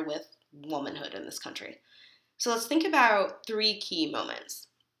familiar with womanhood in this country. So let's think about 3 key moments,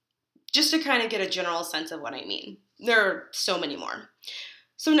 just to kind of get a general sense of what I mean. There are so many more.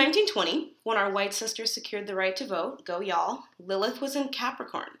 So 1920, when our white sisters secured the right to vote, go y'all, Lilith was in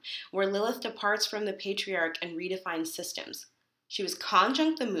Capricorn, where Lilith departs from the patriarch and redefines systems. She was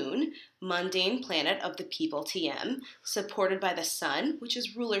conjunct the moon, mundane planet of the people TM, supported by the sun, which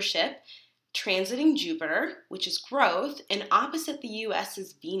is rulership, transiting Jupiter, which is growth, and opposite the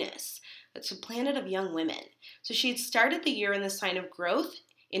US's Venus. That's a planet of young women. So she had started the year in the sign of growth,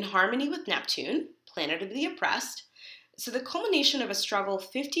 in harmony with Neptune, planet of the oppressed. So the culmination of a struggle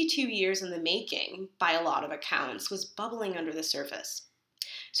 52 years in the making, by a lot of accounts, was bubbling under the surface.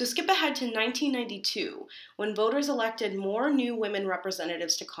 So skip ahead to 1992, when voters elected more new women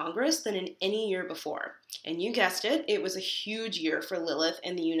representatives to Congress than in any year before. And you guessed it, it was a huge year for Lilith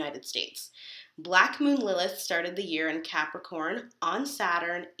in the United States. Black Moon Lilith started the year in Capricorn, on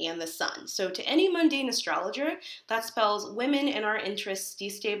Saturn, and the Sun. So to any mundane astrologer, that spells women in our interests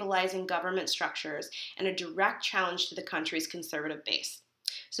destabilizing government structures and a direct challenge to the country's conservative base.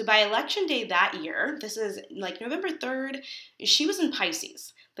 So by election day that year, this is like November 3rd, she was in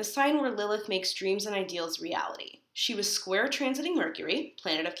Pisces, the sign where Lilith makes dreams and ideals reality. She was square transiting Mercury,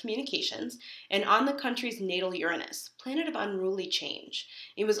 planet of communications, and on the country's natal Uranus, planet of unruly change.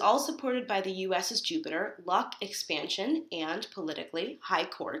 It was all supported by the US's Jupiter, luck, expansion, and, politically, high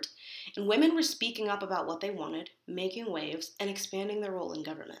court, and women were speaking up about what they wanted, making waves, and expanding their role in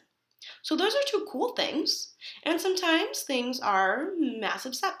government. So those are 2 cool things, and sometimes things are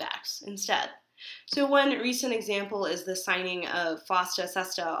massive setbacks instead. So one recent example is the signing of FOSTA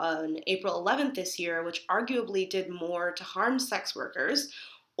SESTA on April 11th this year, which arguably did more to harm sex workers,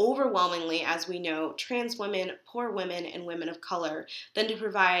 overwhelmingly, as we know, trans women, poor women, and women of color, than to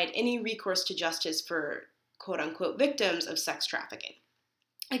provide any recourse to justice for quote-unquote victims of sex trafficking.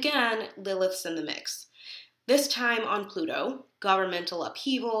 Again, Lilith's in the mix. This time on Pluto, governmental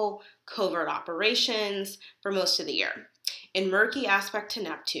upheaval, covert operations for most of the year. In murky aspect to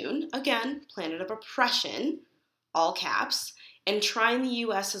Neptune, again, planet of oppression, all caps, and trine the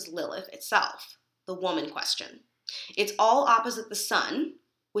US's Lilith itself, the woman question. It's all opposite the sun,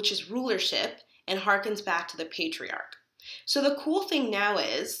 which is rulership, and harkens back to the patriarch. So the cool thing now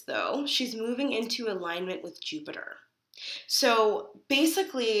is, though, she's moving into alignment with Jupiter. So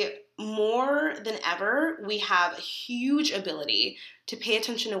basically, more than ever, we have a huge ability to pay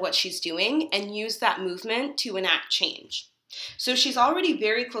attention to what she's doing and use that movement to enact change. So she's already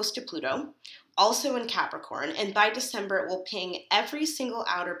very close to Pluto, also in Capricorn, and by December it will ping every single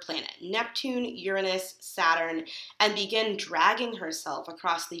outer planet, Neptune, Uranus, Saturn, and begin dragging herself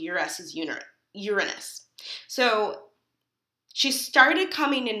across the Uranus. So she started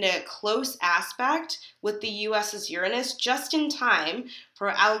coming into close aspect with the US's Uranus just in time for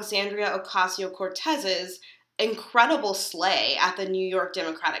Alexandria Ocasio-Cortez's incredible slay at the New York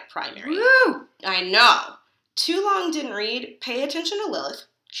Democratic primary. Woo! I know. Too long didn't read. Pay attention to Lilith.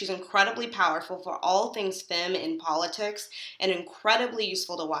 She's incredibly powerful for all things femme in politics and incredibly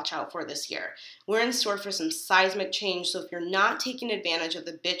useful to watch out for this year. We're in store for some seismic change, so if you're not taking advantage of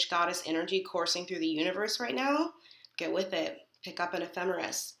the bitch goddess energy coursing through the universe right now, get with it. Pick up an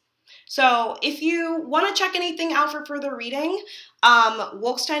ephemeris. So if you want to check anything out for further reading,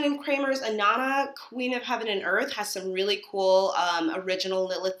 Wolkstein and Kramer's Inanna, Queen of Heaven and Earth, has some really cool original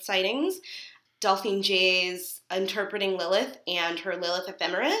Lilith sightings. Delphine Jay's Interpreting Lilith and her Lilith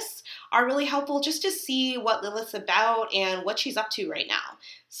Ephemeris are really helpful just to see what Lilith's about and what she's up to right now.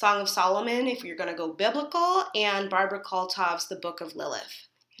 Song of Solomon, if you're going to go biblical, and Barbara Kaltov's The Book of Lilith.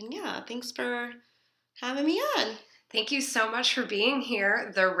 And yeah, thanks for having me on. Thank you so much for being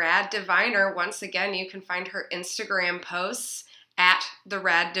here. The Rad Diviner, once again, you can find her Instagram posts at The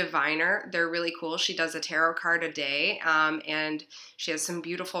Rad Diviner. They're really cool. She does a tarot card a day, and she has some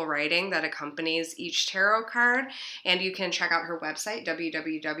beautiful writing that accompanies each tarot card. And you can check out her website,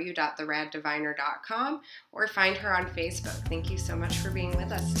 www.theraddiviner.com, or find her on Facebook. Thank you so much for being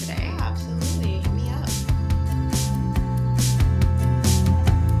with us today. Yeah, absolutely. Hit me up.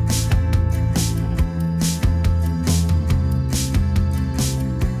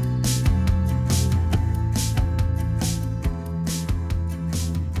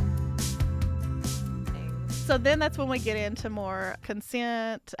 So then that's when we get into more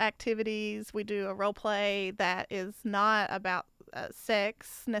consent activities. We do a role play that is not about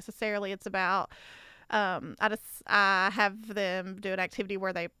sex necessarily. It's about I have them do an activity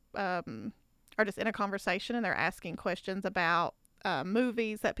where they are just in a conversation and they're asking questions about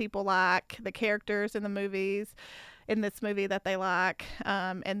movies that people like, the characters in the movies, in this movie that they like,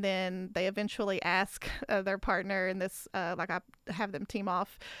 and then they eventually ask their partner in this, like I have them team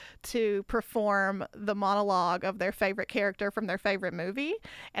off to perform the monologue of their favorite character from their favorite movie,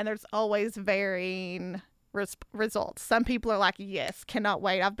 and there's always varying results. Some people are like, yes, cannot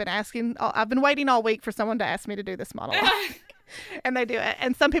wait. I've been waiting all week for someone to ask me to do this monologue. And they do it.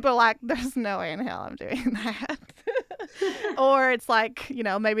 And some people are like, there's no way in hell I'm doing that. Or it's like,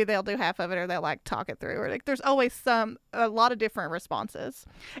 maybe they'll do half of it, or they'll like talk it through, or like there's always a lot of different responses.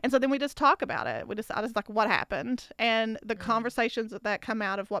 And so then we just talk about it. I just like, what happened? And the conversations that come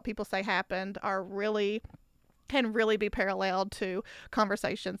out of what people say happened can really be paralleled to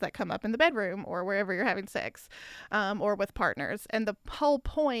conversations that come up in the bedroom or wherever you're having sex, or with partners. And the whole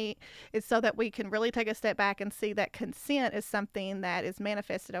point is so that we can really take a step back and see that consent is something that is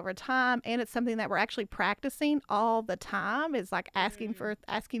manifested over time, and it's something that we're actually practicing all the time. Is like asking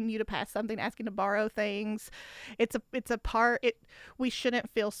you to pass something, asking to borrow things. It's a part. We shouldn't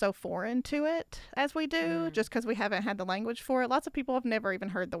feel so foreign to it as we do, just because we haven't had the language for it. Lots of people have never even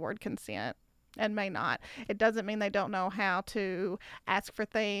heard the word consent, and may not. It doesn't mean they don't know how to ask for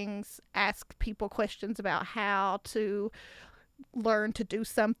things, ask people questions about how to learn to do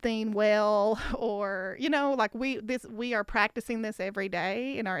something well, or like we are practicing this every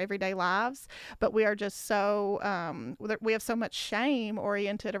day in our everyday lives, but we are just so we have so much shame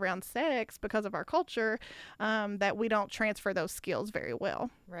oriented around sex because of our culture, that we don't transfer those skills very well.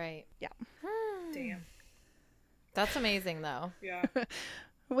 Right. Yeah. Damn. That's amazing though. Yeah.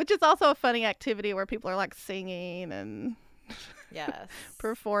 Which is also a funny activity where people are like singing and Yes.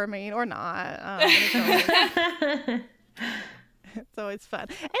 performing or not. It's always fun.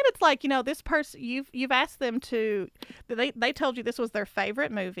 And it's like, this person, you've asked them to, they told you this was their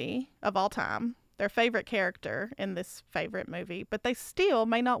favorite movie of all time, their favorite character in this favorite movie, but they still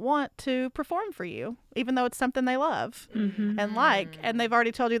may not want to perform for you, even though it's something they love and like, and they've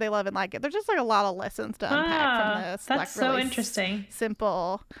already told you they love and like it. There's just like a lot of lessons to unpack from this. That's like so really interesting.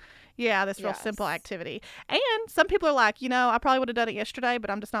 Simple. Yeah, this real simple activity. And some people are like, I probably would have done it yesterday,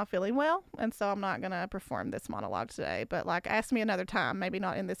 but I'm just not feeling well, and so I'm not going to perform this monologue today. But like, ask me another time, maybe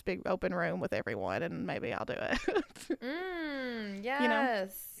not in this big open room with everyone, and maybe I'll do it.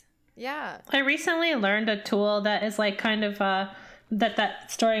 Yes. Yeah. I recently learned a tool that is like kind of that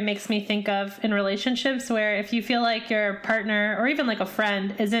story makes me think of in relationships, where if you feel like your partner or even like a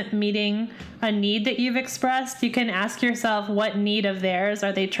friend isn't meeting a need that you've expressed, you can ask yourself, what need of theirs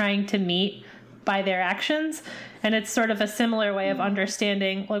are they trying to meet by their actions? And it's sort of a similar way of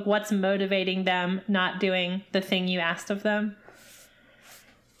understanding like what's motivating them not doing the thing you asked of them.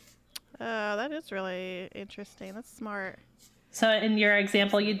 Oh, that is really interesting. That's smart. So in your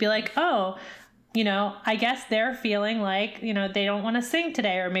example, you'd be like, oh, I guess they're feeling like, they don't want to sing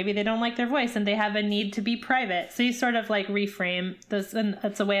today, or maybe they don't like their voice and they have a need to be private. So you sort of like reframe this, and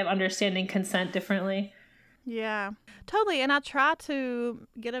it's a way of understanding consent differently. Yeah, totally. And I try to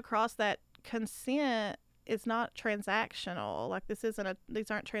get across that consent is not transactional. Like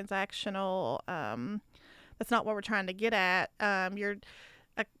these aren't transactional. That's not what we're trying to get at.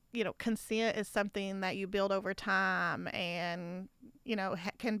 Consent is something that you build over time, and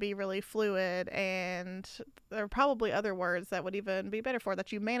can be really fluid, and there are probably other words that would even be better for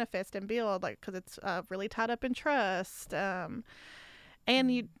that you manifest and build, like, because it's really tied up in trust, and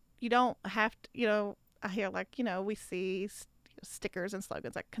you don't have to, I hear like, we see stickers and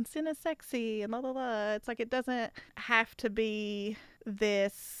slogans like consent is sexy and la la la. It's like, it doesn't have to be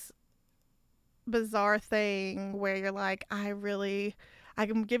this bizarre thing where you're like,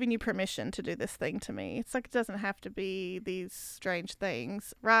 I'm giving you permission to do this thing to me. It's like, it doesn't have to be these strange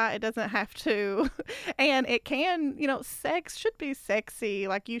things, right? It doesn't have to. And it can, sex should be sexy.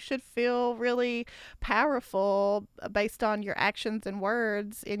 Like, you should feel really powerful based on your actions and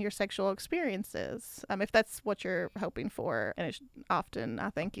words in your sexual experiences. If that's what you're hoping for. And it often, I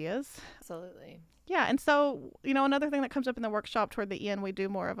think, is. Absolutely. Yeah, and so, another thing that comes up in the workshop toward the end, we do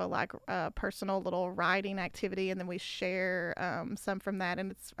more of a personal little writing activity, and then we share some from that,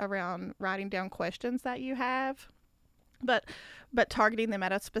 and it's around writing down questions that you have, but targeting them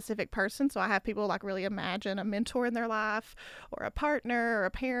at a specific person. So I have people like really imagine a mentor in their life, or a partner, or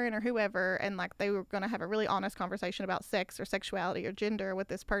a parent, or whoever, and like they were going to have a really honest conversation about sex or sexuality or gender with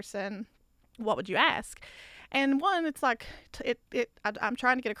this person. What would you ask? And one, it's like, I'm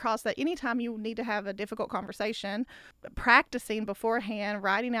trying to get across that anytime you need to have a difficult conversation, practicing beforehand,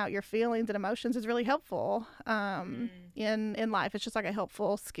 writing out your feelings and emotions is really helpful in life. It's just like a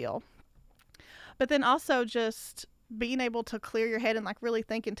helpful skill. But then also just being able to clear your head and like really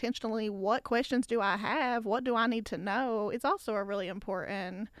think intentionally, what questions do I have? What do I need to know? It's also a really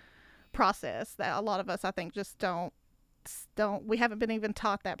important process that a lot of us, I think, just don't, we haven't been even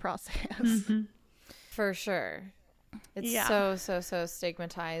taught that process. Mm-hmm. For sure. It's so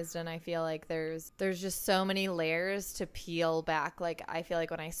stigmatized, and I feel like there's just so many layers to peel back. Like, I feel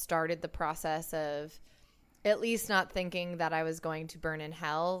like when I started the process of at least not thinking that I was going to burn in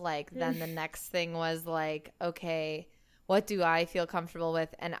hell, like then the next thing was like, okay, what do I feel comfortable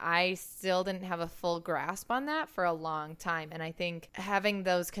with? And I still didn't have a full grasp on that for a long time. And I think having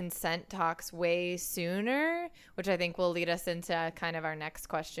those consent talks way sooner, which I think will lead us into kind of our next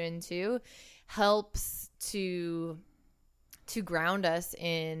question too, helps to ground us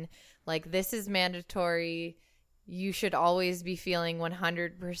in like, this is mandatory. You should always be feeling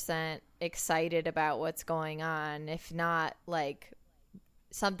 100% excited about what's going on. If not, like,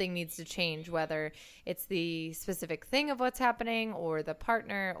 something needs to change, whether it's the specific thing of what's happening or the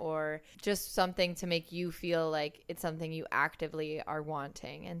partner, or just something to make you feel like it's something you actively are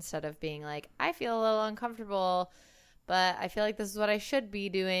wanting, instead of being like, I feel a little uncomfortable, but I feel like this is what I should be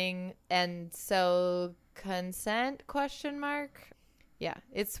doing. And so consent ? Yeah,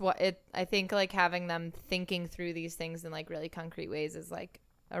 it's what it, I think like having them thinking through these things in like really concrete ways is like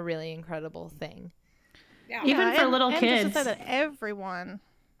a really incredible thing. Yeah. Even for little and kids. just to say that everyone,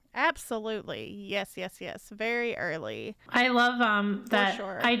 absolutely, yes, very early. I love that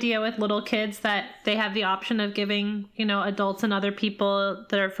sure. idea with little kids that they have the option of giving, adults and other people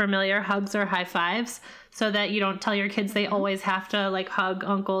that are familiar hugs or high fives, so that you don't tell your kids they always have to like hug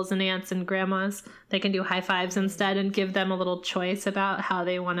uncles and aunts and grandmas. They can do high fives instead, and give them a little choice about how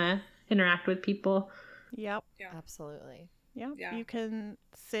they want to interact with people. Yep. Yeah. Absolutely. Yeah, you can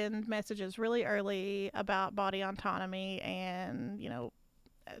send messages really early about body autonomy and,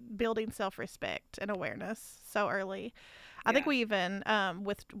 building self-respect and awareness so early. I think we even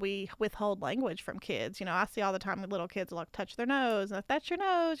we withhold language from kids. I see all the time with little kids like touch their nose, and if that's your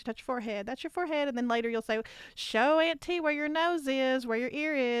nose, you touch your forehead, that's your forehead, and then later you'll say, show Auntie where your nose is, where your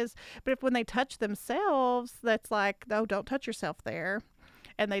ear is. But if when they touch themselves, that's like, oh, don't touch yourself there.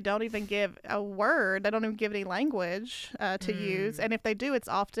 And they don't even give a word. They don't even give any language to use. And if they do, it's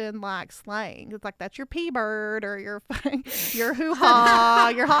often like slang. It's like, that's your pea bird, or your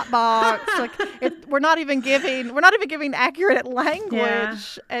hoo-ha, your hot box. Like, we're not even giving accurate language.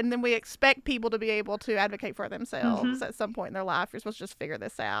 Yeah. And then we expect people to be able to advocate for themselves at some point in their life. You're supposed to just figure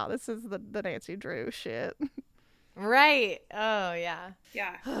this out. This is the Nancy Drew shit. Right. Oh, yeah.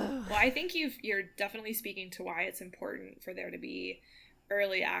 Yeah. Well, I think you're definitely speaking to why it's important for there to be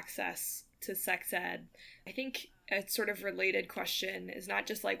early access to sex ed. I think a sort of related question is not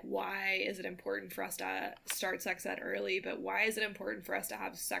just like, why is it important for us to start sex ed early, but why is it important for us to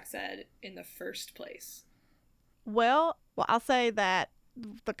have sex ed in the first place? Well, I'll say that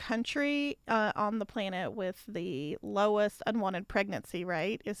the country on the planet with the lowest unwanted pregnancy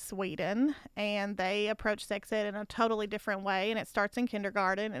rate is Sweden, and they approach sex ed in a totally different way, and it starts in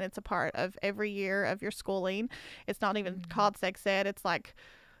kindergarten, and it's a part of every year of your schooling. It's not even called sex ed. It's like,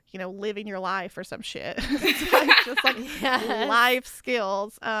 living your life or some shit. It's like, just like yes. life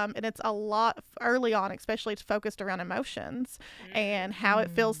skills. And it's a lot early on, especially it's focused around emotions and how it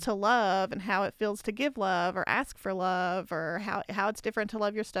feels to love and how it feels to give love or ask for love, or how it's different to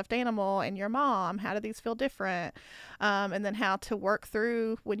love your stuffed animal and your mom. How do these feel different? And then how to work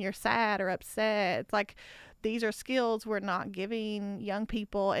through when you're sad or upset. It's like these are skills we're not giving young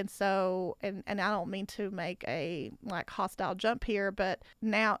people. And so, and I don't mean to make a like hostile jump here, but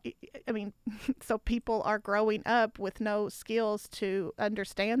now, I mean, so people are growing up with no skills to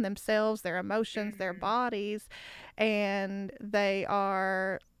understand themselves, their emotions, their bodies, and they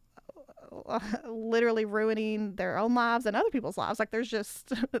are literally ruining their own lives and other people's lives. Like there's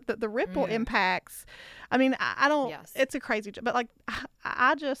just the ripple impacts. I mean, I don't, it's a crazy, but like,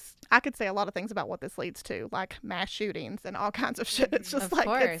 I could say a lot of things about what this leads to, like mass shootings and all kinds of shit. It's just Of like,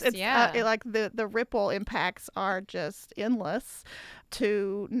 course, it's like the ripple impacts are just endless,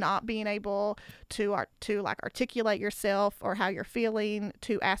 to not being able to like articulate yourself or how you're feeling,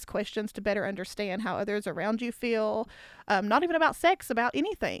 to ask questions to better understand how others around you feel. Not even about sex, about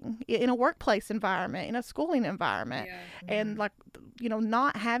anything in a workplace environment, in a schooling environment. And like, you know,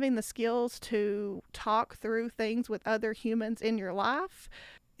 not having the skills to talk through things with other humans in your life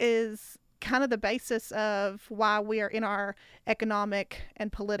is kind of the basis of why we are in our economic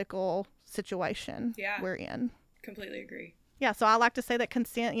and political situation we're in. Completely agree. Yeah, so I like to say that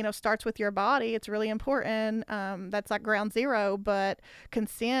consent, you know, starts with your body. It's really important. That's like ground zero, but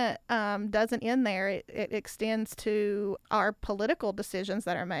consent doesn't end there. It extends to our political decisions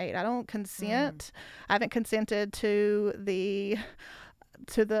that are made. I don't consent. I haven't consented to the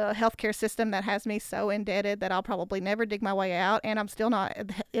healthcare system that has me so indebted that I'll probably never dig my way out, and I'm still not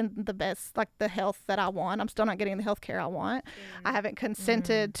in the best, like the health that I want. I'm still not getting the healthcare I want. I haven't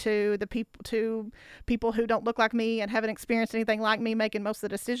consented to people who don't look like me and haven't experienced anything like me making most of the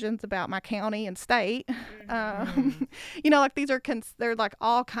decisions about my county and state. You know, like they're like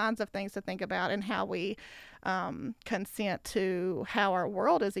all kinds of things to think about, and how we consent to how our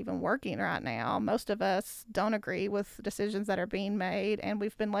world is even working right now. Most of us don't agree with decisions that are being made, and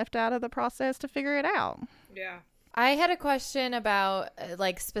we've been left out of the process to figure it out. Yeah. I had a question about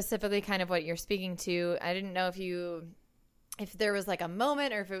like specifically kind of what you're speaking to. I didn't know if there was like a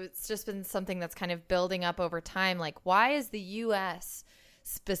moment, or if it's just been something that's kind of building up over time. Like, why is the U.S.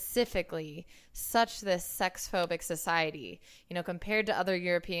 specifically such this sex-phobic society, you know, compared to other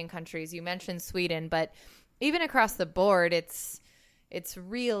European countries? You mentioned Sweden, but even across the board, it's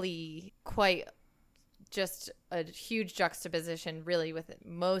really quite just a huge juxtaposition, really, with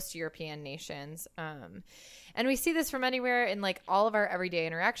most European nations. And we see this from anywhere in like all of our everyday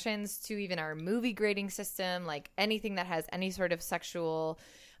interactions, to even our movie grading system. Like anything that has any sort of sexual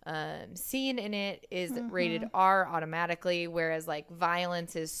scene in it is rated R automatically, whereas like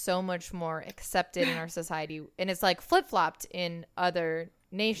violence is so much more accepted in our society, and it's like flip-flopped in other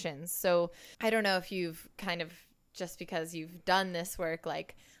nations. So I don't know if you've kind of, just because you've done this work,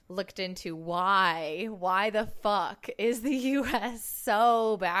 like looked into why the fuck is the US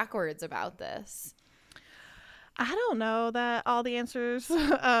so backwards about this? I don't know that all the answers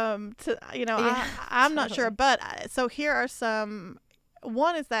to, you know, I'm not sure, but so here are some.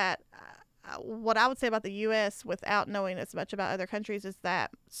 One is that what I would say about the U.S. without knowing as much about other countries is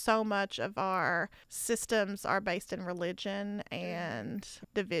that so much of our systems are based in religion and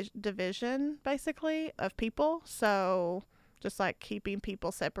division, basically, of people. So just like keeping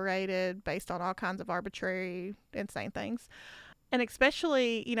people separated based on all kinds of arbitrary, insane things. And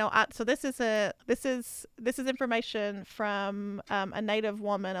especially, you know, so this is information from a Native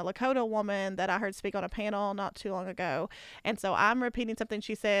woman, a Lakota woman that I heard speak on a panel not too long ago. And so I'm repeating something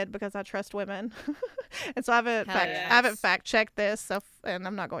she said because I trust women. And so I haven't fact checked this, so and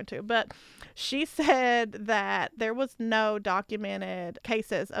I'm not going to. But she said that there was no documented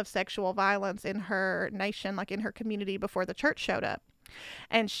cases of sexual violence in her nation, like in her community, before the church showed up.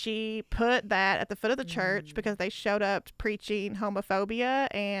 And she put that at the foot of the church because they showed up preaching homophobia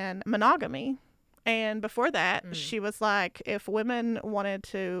and monogamy. And before that, she was like, if women wanted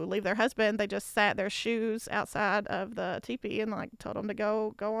to leave their husband, they just sat their shoes outside of the teepee and like told them to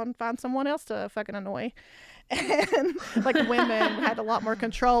go on find someone else to fucking annoy. And like women had a lot more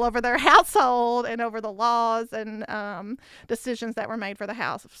control over their household and over the laws and decisions that were made for the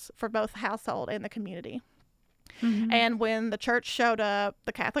house, for both household and the community. And when the church showed up,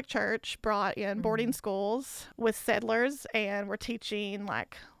 the Catholic Church brought in boarding schools with settlers and were teaching,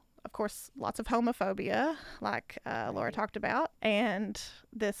 like, of course, lots of homophobia, like Laura talked about, and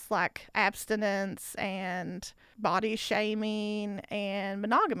this like abstinence and body shaming and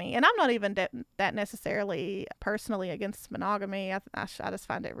monogamy. And I'm not even that necessarily personally against monogamy. I just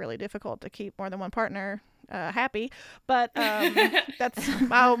find it really difficult to keep more than one partner happy, but that's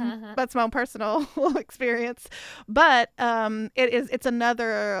my own personal experience. But it's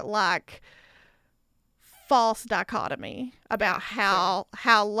another like false dichotomy about how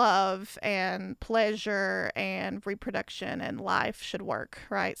love and pleasure and reproduction and life should work,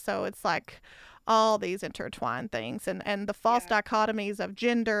 right? So it's like all these intertwined things, and the false dichotomies of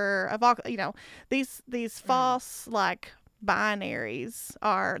gender, of all, these false like binaries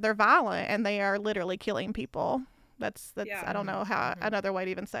they're violent, and they are literally killing people. That's I don't know how another way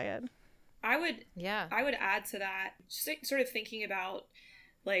to even say it. I would add to that, just sort of thinking about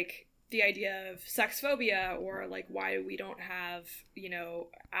like the idea of sex phobia, or like why we don't have,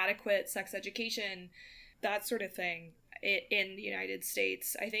 adequate sex education, that sort of thing in the United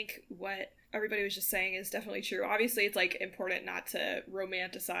States. I think what everybody was just saying is definitely true. Obviously, it's like important not to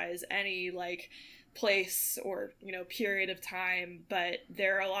romanticize any like place or, period of time, but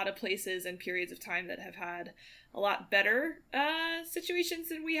there are a lot of places and periods of time that have had a lot better situations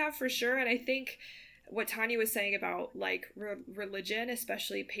than we have, for sure. And I think what Tanya was saying about like religion,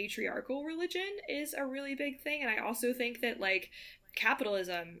 especially patriarchal religion, is a really big thing. And I also think that like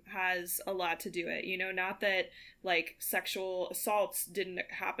capitalism has a lot to do it. Not that like sexual assaults didn't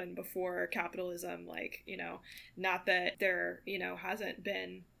happen before capitalism, like, not that there, hasn't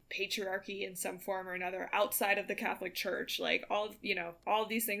been patriarchy in some form or another outside of the Catholic Church. Like all of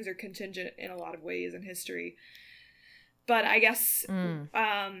these things are contingent in a lot of ways in history. But I guess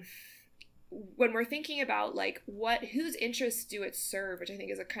when we're thinking about like whose interests do it serve, which I think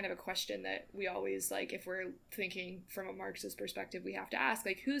is a kind of a question that we always, like, if we're thinking from a Marxist perspective, we have to ask,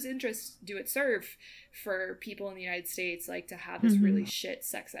 like, whose interests do it serve for people in the United States, like, to have this really shit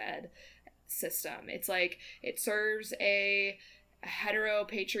sex ed system? It's like it serves a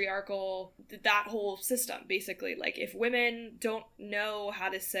heteropatriarchal, that whole system, basically. Like, if women don't know how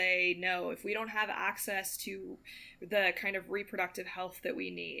to say no, if we don't have access to the kind of reproductive health that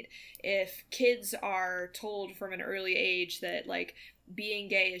we need, if kids are told from an early age that like being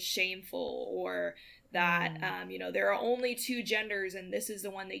gay is shameful, or that there are only two genders and this is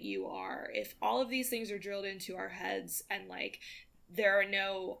the one that you are, if all of these things are drilled into our heads and like there are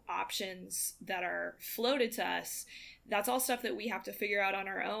no options that are floated to us, that's all stuff that we have to figure out on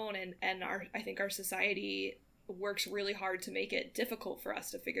our own, and I think our society works really hard to make it difficult for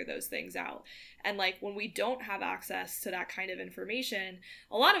us to figure those things out. And like when we don't have access to that kind of information,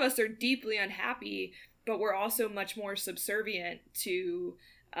 a lot of us are deeply unhappy, but we're also much more subservient to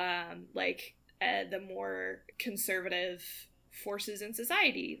the more conservative forces in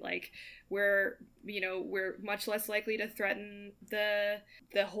society. Like we're much less likely to threaten the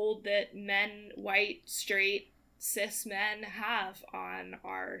hold that men, white, straight, cis men have on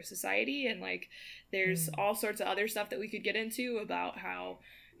our society. And like there's all sorts of other stuff that we could get into about how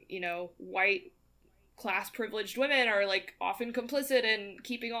white class privileged women are like often complicit in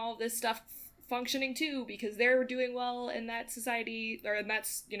keeping all of this stuff functioning too, because they're doing well in that society, or in that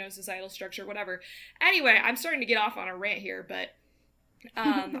societal structure, whatever. Anyway, I'm starting to get off on a rant here, but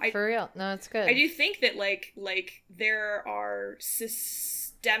for real, no, it's good. I do think that like there are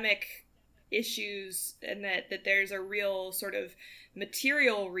systemic issues, and that there's a real sort of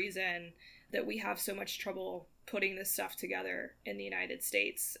material reason that we have so much trouble putting this stuff together in the United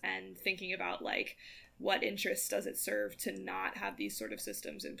States, and thinking about like what interest does it serve to not have these sort of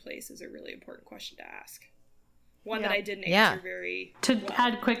systems in place is a really important question to ask. One that I didn't answer very to well,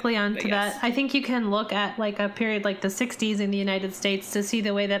 add quickly on to that, I think you can look at like a period like the 60s in the United States to see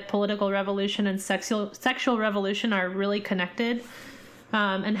the way that political revolution and sexual revolution are really connected.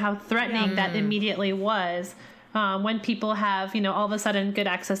 And how threatening that immediately was, when people have, all of a sudden good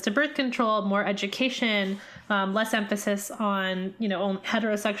access to birth control, more education, less emphasis on,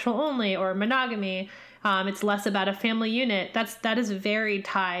 heterosexual only or monogamy. It's less about a family unit. That is very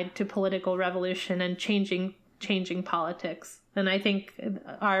tied to political revolution and changing politics. And I think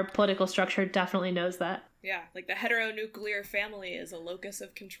our political structure definitely knows that. Yeah, like the heteronuclear family is a locus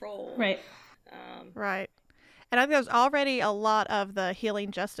of control. Right. Right. And I think there's already a lot of the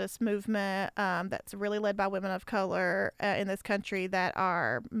healing justice movement that's really led by women of color in this country that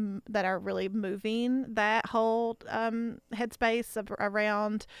are really moving that whole headspace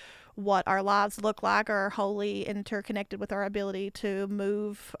around what our lives look like are wholly interconnected with our ability to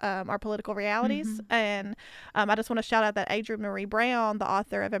move our political realities. And I just want to shout out that Adrienne Maree Brown, the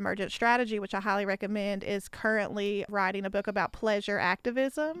author of Emergent Strategy, which I highly recommend, is currently writing a book about pleasure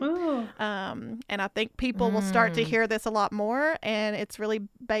activism. And I think people will start to hear this a lot more. And it's really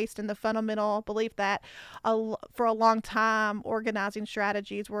based in the fundamental belief that for a long time, organizing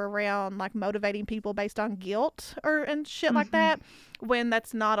strategies were around like motivating people based on guilt and shit like that. When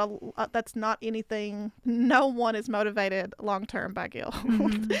that's not anything. No one is motivated long term by guilt.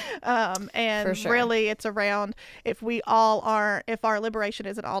 And sure, really it's around if our liberation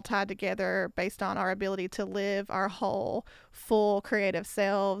isn't all tied together based on our ability to live our whole full creative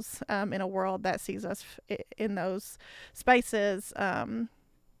selves in a world that sees us in those spaces,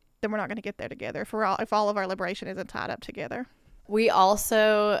 then we're not going to get there together if all of our liberation isn't tied up together. We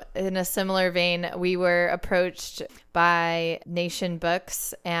also, in a similar vein, we were approached by Nation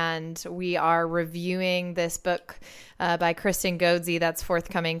Books, and we are reviewing this book by Kristen Goadsey that's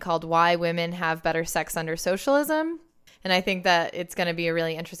forthcoming called Why Women Have Better Sex Under Socialism. And I think that it's going to be a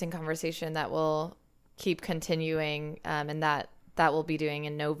really interesting conversation that will keep continuing, and that we'll be doing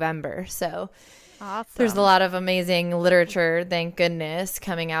in November. So awesome. There's a lot of amazing literature, thank goodness,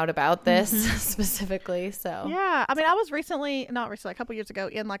 coming out about this specifically. So yeah, I mean, I was a couple years ago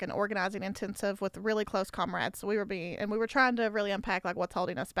in like an organizing intensive with really close comrades. So we were trying to really unpack like what's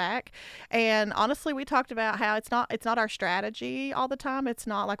holding us back. And honestly, we talked about how it's not our strategy all the time. It's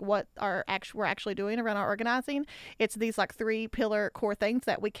not like what we're actually doing around our organizing. It's these like 3 pillar core things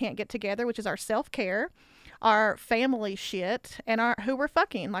that we can't get together, which is our self-care, our family shit, and our who we're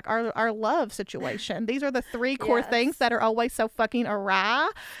fucking, like our love situation. These are the 3 core things that are always so fucking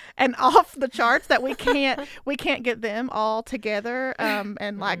awry and off the charts that we can't get them all together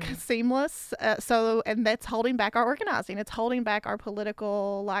and like seamless. And that's holding back our organizing. It's holding back our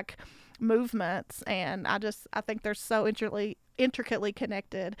political like movements, and I think they're so intricately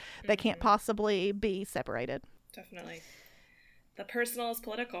connected. They can't possibly be separated. Definitely. The personal is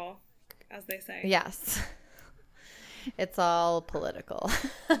political, as they say. yes. It's all political.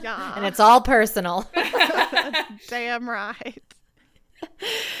 Yeah. And it's all personal. Damn right.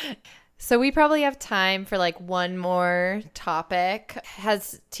 So we probably have time for like one more topic.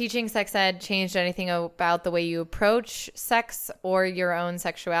 Has teaching sex ed changed anything about the way you approach sex or your own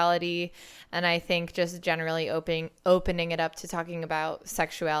sexuality? And I think just generally opening it up to talking about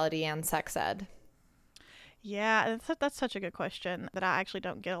sexuality and sex ed. Yeah, that's such a good question that I actually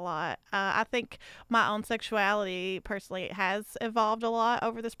don't get a lot. I think my own sexuality personally has evolved a lot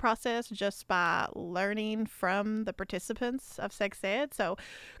over this process just by learning from the participants of sex ed. So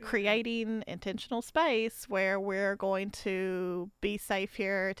creating intentional space where we're going to be safe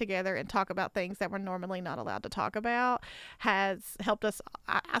here together and talk about things that we're normally not allowed to talk about has helped us,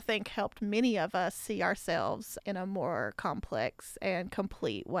 I think helped many of us see ourselves in a more complex and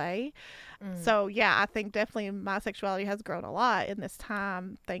complete way. So yeah, I think definitely my sexuality has grown a lot in this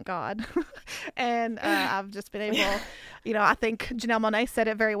time, thank God. And I've just been able, I think Janelle Monáe said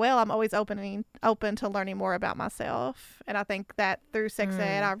it very well. I'm always open to learning more about myself. And I think that through sex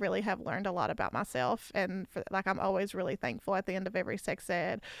ed, I really have learned a lot about myself. And I'm always really thankful at the end of every sex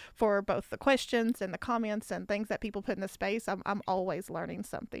ed for both the questions and the comments and things that people put in the space. I'm always learning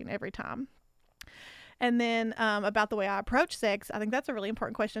something every time. And then about the way I approach sex, I think that's a really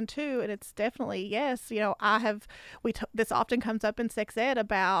important question too. And it's definitely, yes, this often comes up in sex ed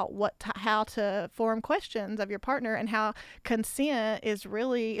about how to form questions of your partner, and how consent is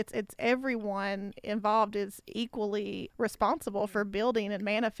really, it's everyone involved is equally responsible for building and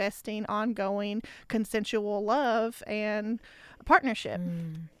manifesting ongoing consensual love and partnership.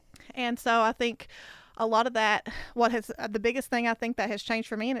 And so I think a lot of that, the biggest thing I think that has changed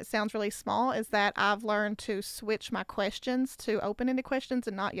for me, and it sounds really small, is that I've learned to switch my questions to open-ended questions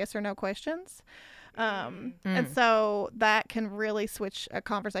and not yes or no questions. And so that can really switch a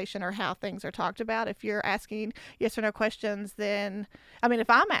conversation or how things are talked about. If you're asking yes or no questions, then, if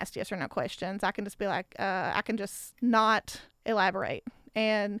I'm asked yes or no questions, I can just be like, I can just not elaborate.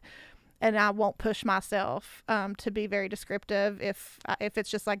 And I won't push myself to be very descriptive if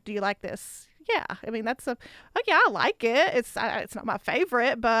it's just like, do you like this? Yeah, I like it. It's not my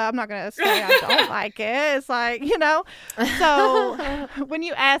favorite, but I'm not going to say I don't like it. It's like, so when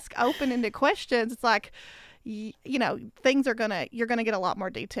you ask open-ended questions, it's like, you're going to get a lot more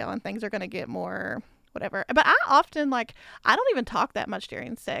detail, and things are going to get more whatever. But I often I don't even talk that much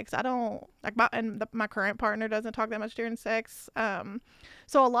during sex. I don't my current partner doesn't talk that much during sex.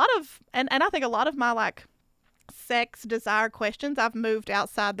 So a lot of, and I think a lot of my sex desire questions, I've moved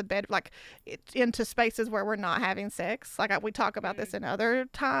outside the bed, into spaces where we're not having sex. We talk about this in other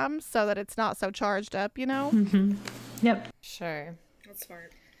times so that it's not so charged up, Yep. Sure. That's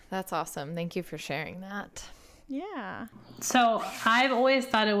smart. That's awesome. Thank you for sharing that. Yeah. So I've always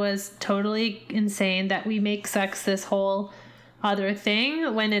thought it was totally insane that we make sex this whole other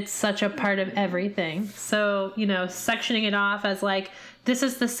thing when it's such a part of everything. So, sectioning it off as this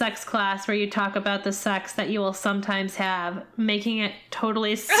is the sex class where you talk about the sex that you will sometimes have, making it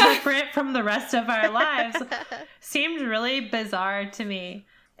totally separate from the rest of our lives seemed really bizarre to me.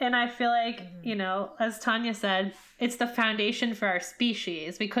 And I feel like, as Tanya said, it's the foundation for our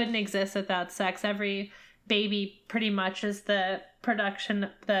species. We couldn't exist without sex. Every baby pretty much is the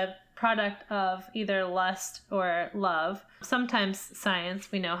product of either lust or love. Sometimes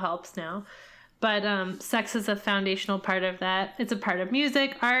science, we know, helps now. But sex is a foundational part of that. It's a part of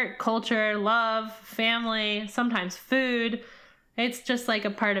music, art, culture, love, family, sometimes food. It's just like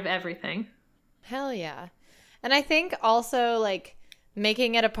a part of everything. Hell yeah. And I think also like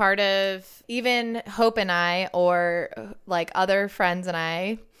making it a part of even Hope and I, or like other friends and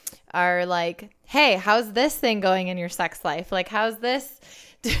I, are like, hey, how's this thing going in your sex life? Like, how's this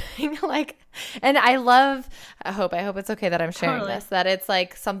doing? Like, and I hope it's okay that I'm sharing Totally. this, that it's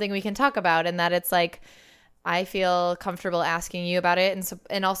like something we can talk about, and that it's like I feel comfortable asking you about it,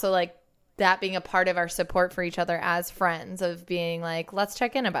 and also like that being a part of our support for each other as friends, of being like, let's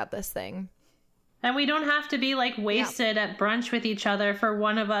check in about this thing. And we don't have to be like wasted at brunch with each other for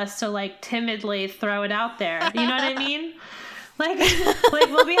one of us to like timidly throw it out there. You know what I mean? Like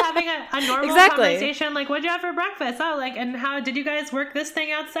we'll be having a normal Exactly. conversation. Like, what'd you have for breakfast? Oh, like, and how did you guys work this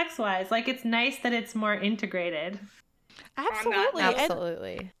thing out sex wise? Like, it's nice that it's more integrated. Absolutely.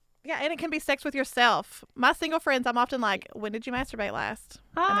 Absolutely. Yeah, and it can be sex with yourself. My single friends, I'm often like, when did you masturbate last?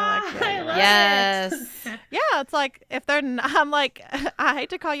 And they're like, I love Yes. it. yeah, it's like, if they're I'm like, I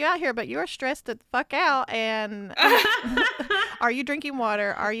hate to call you out here, but you're stressed the fuck out. And are you drinking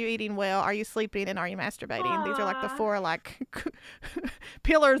water? Are you eating well? Are you sleeping? And are you masturbating? These are like the Aw. 4 like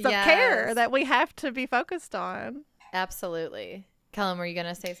pillars of care Yes. that we have to be focused on. Absolutely. Kellen, were you going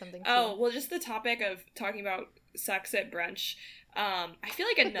to say something too? Oh, well, just the topic of talking about sex at brunch. I feel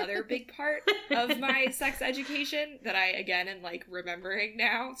like another big part of my sex education that I, again, am like remembering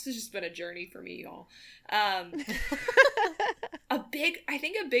now. This has just been a journey for me, y'all. I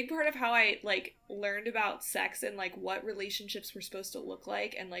think a big part of how I like learned about sex and like what relationships were supposed to look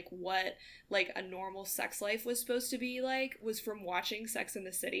like, and like what like a normal sex life was supposed to be like, was from watching Sex and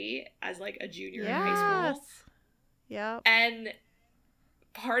the City as like a junior in high school. Yep. And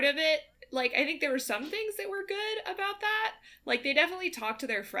part of it, like, I think there were some things that were good about that. Like, they definitely talked to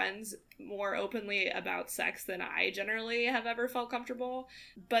their friends more openly about sex than I generally have ever felt comfortable.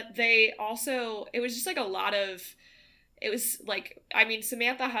 But they also, it was just like a lot of, it was like, I mean,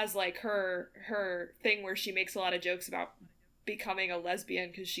 Samantha has like her thing where she makes a lot of jokes about becoming a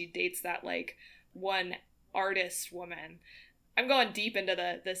lesbian because she dates that like one artist woman. I'm going deep into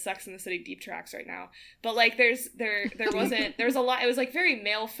the Sex and the City deep tracks right now, but like there was a lot. It was like very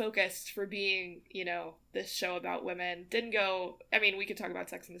male focused for being, you know, this show about women. Didn't go. I mean, we could talk about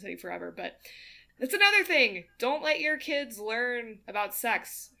Sex and the City forever, but that's another thing. Don't let your kids learn about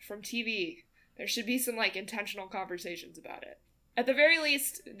sex from TV. There should be some like intentional conversations about it. At the very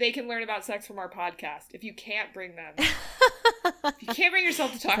least, they can learn about sex from our podcast. If you can't bring them, if you can't bring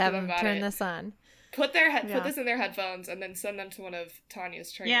yourself to talk to Have them them about turn it, this on. put this in their headphones and then send them to one of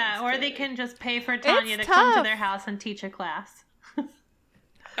Tanya's trainings. Yeah, or they clearly. can just pay for Tanya It's to come to tough. their house and teach a class.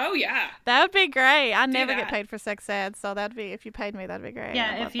 Oh yeah. That would be great. I never get that. paid for sex ed, so that'd be, if you paid me, that'd be great. I'd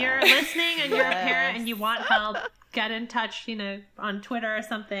Yeah, love if you're that. listening and you're a parent and Yes. you want help, get in touch, you know, on Twitter or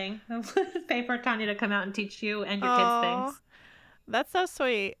something. Pay for Tanya to come out and teach you and your Aw. kids things. That's so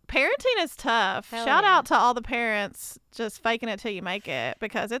sweet. Parenting is tough. Hell Shout yeah. out to all the parents just faking it till you make it,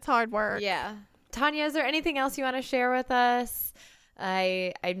 because it's hard work. Yeah. Tanya, is there anything else you want to share with us?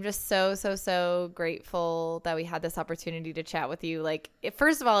 I'm just so grateful that we had this opportunity to chat with you. Like,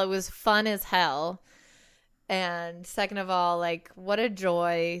 first of all, it was fun as hell. And second of all, like, what a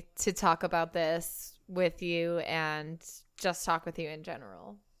joy to talk about this with you and just talk with you in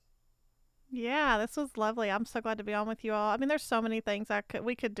general. Yeah, this was lovely. I'm so glad to be on with you all. I mean, there's so many things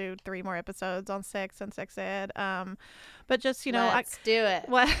we could do 3 more episodes on sex and sex ed. But just, you know, Let's do it.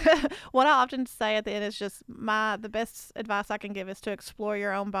 what what I often say at the end is just the best advice I can give is to explore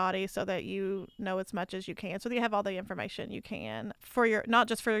your own body so that you know as much as you can, so that you have all the information you can for your, not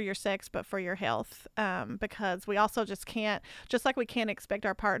just for your sex, but for your health. Because we also just can't, just like we can't expect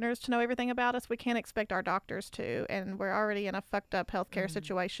our partners to know everything about us, we can't expect our doctors to. And we're already in a fucked up healthcare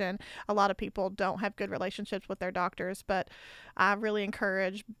situation. A lot of people don't have good relationships with their doctors, but I really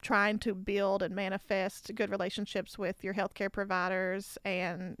encourage trying to build and manifest good relationships with your healthcare providers,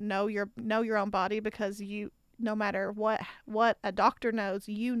 and know your own body, because you, no matter what a doctor knows,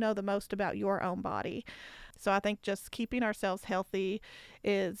 you know the most about your own body. So I think just keeping ourselves healthy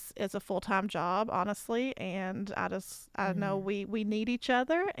is a full-time job, honestly, and I know we need each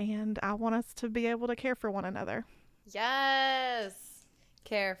other, and I want us to be able to care for one another. Yes.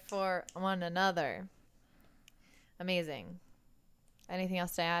 Care for one another. Amazing. Anything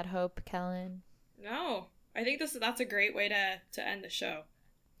else to add, Hope, Kellen? No, I think that's a great way to end the show.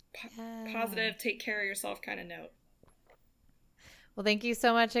 Yeah. Positive, take care of yourself kind of note. Well, thank you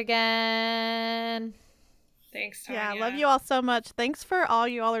so much again. Thanks, Tanya. Yeah, I love you all so much. Thanks for all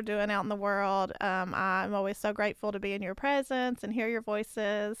you all are doing out in the world. I'm always so grateful to be in your presence and hear your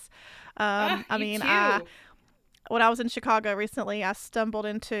voices. You too. When I was in Chicago recently, I stumbled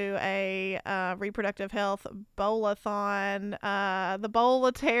into a reproductive health bowl-a-thon, the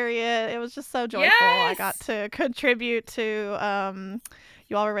Bowl-a-tariat. It was just so joyful. I got to contribute to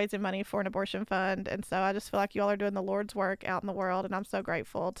you all are raising money for an abortion fund, and so I just feel like you all are doing the Lord's work out in the world, and I'm so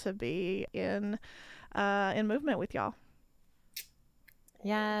grateful to be in movement with y'all.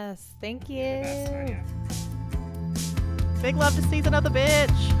 Yes, thank you. You're the best, Tanya. Big love to Season of the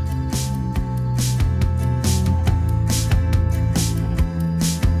Bitch.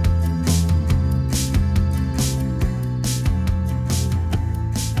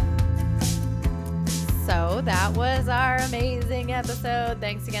 So that was our amazing episode.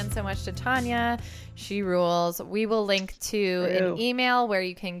 Thanks again so much to Tanya. She rules. We will link to an email where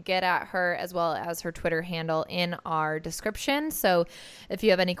you can get at her as well as her Twitter handle in our description. So if you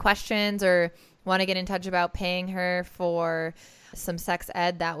have any questions or want to get in touch about paying her for some sex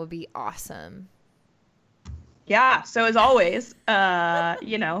ed, that would be awesome. Yeah. So as always,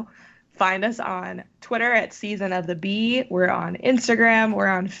 find us on Twitter at Season of the Bee. We're on Instagram. We're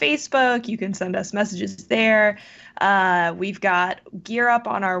on Facebook. You can send us messages there. We've got gear up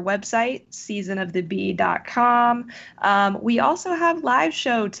on our website, seasonofthebee.com. We also have live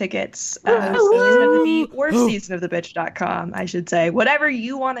show tickets, Season of the Bee or seasonofthebitch.com, I should say. Whatever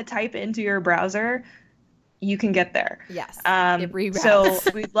you want to type into your browser, you can get there. Yes. So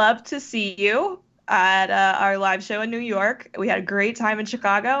we'd love to see you at our live show in New York. We had a great time in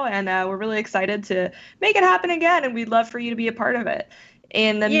Chicago, and we're really excited to make it happen again, and we'd love for you to be a part of it.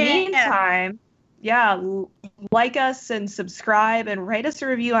 In the meantime, like us and subscribe and write us a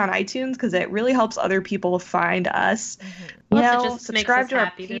review on iTunes because it really helps other people find us. Mm-hmm. Subscribe to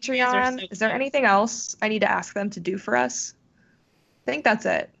our Patreon. Is there anything else I need to ask them to do for us? I think that's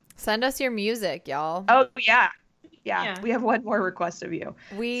it. Send us your music, y'all. Oh, yeah. We have one more request of you.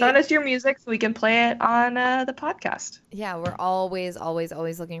 Send us your music so we can play it on the podcast. Yeah, we're always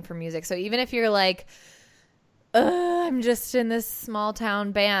looking for music. So even if you're like, I'm just in this small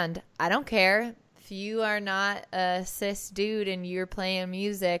town band, I don't care. If you are not a cis dude and you're playing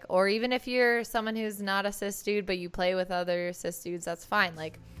music, or even if you're someone who's not a cis dude but you play with other cis dudes, that's fine.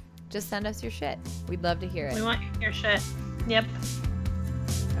 Like, just send us your shit. We'd love to hear it. We want your shit. Yep.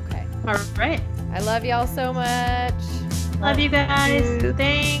 Okay. All right. I love y'all so much. Love you guys.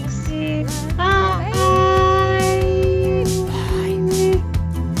 Thanks. Bye.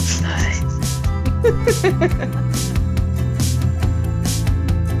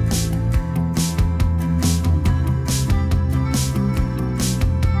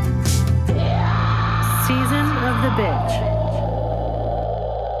 Season of the Bitch.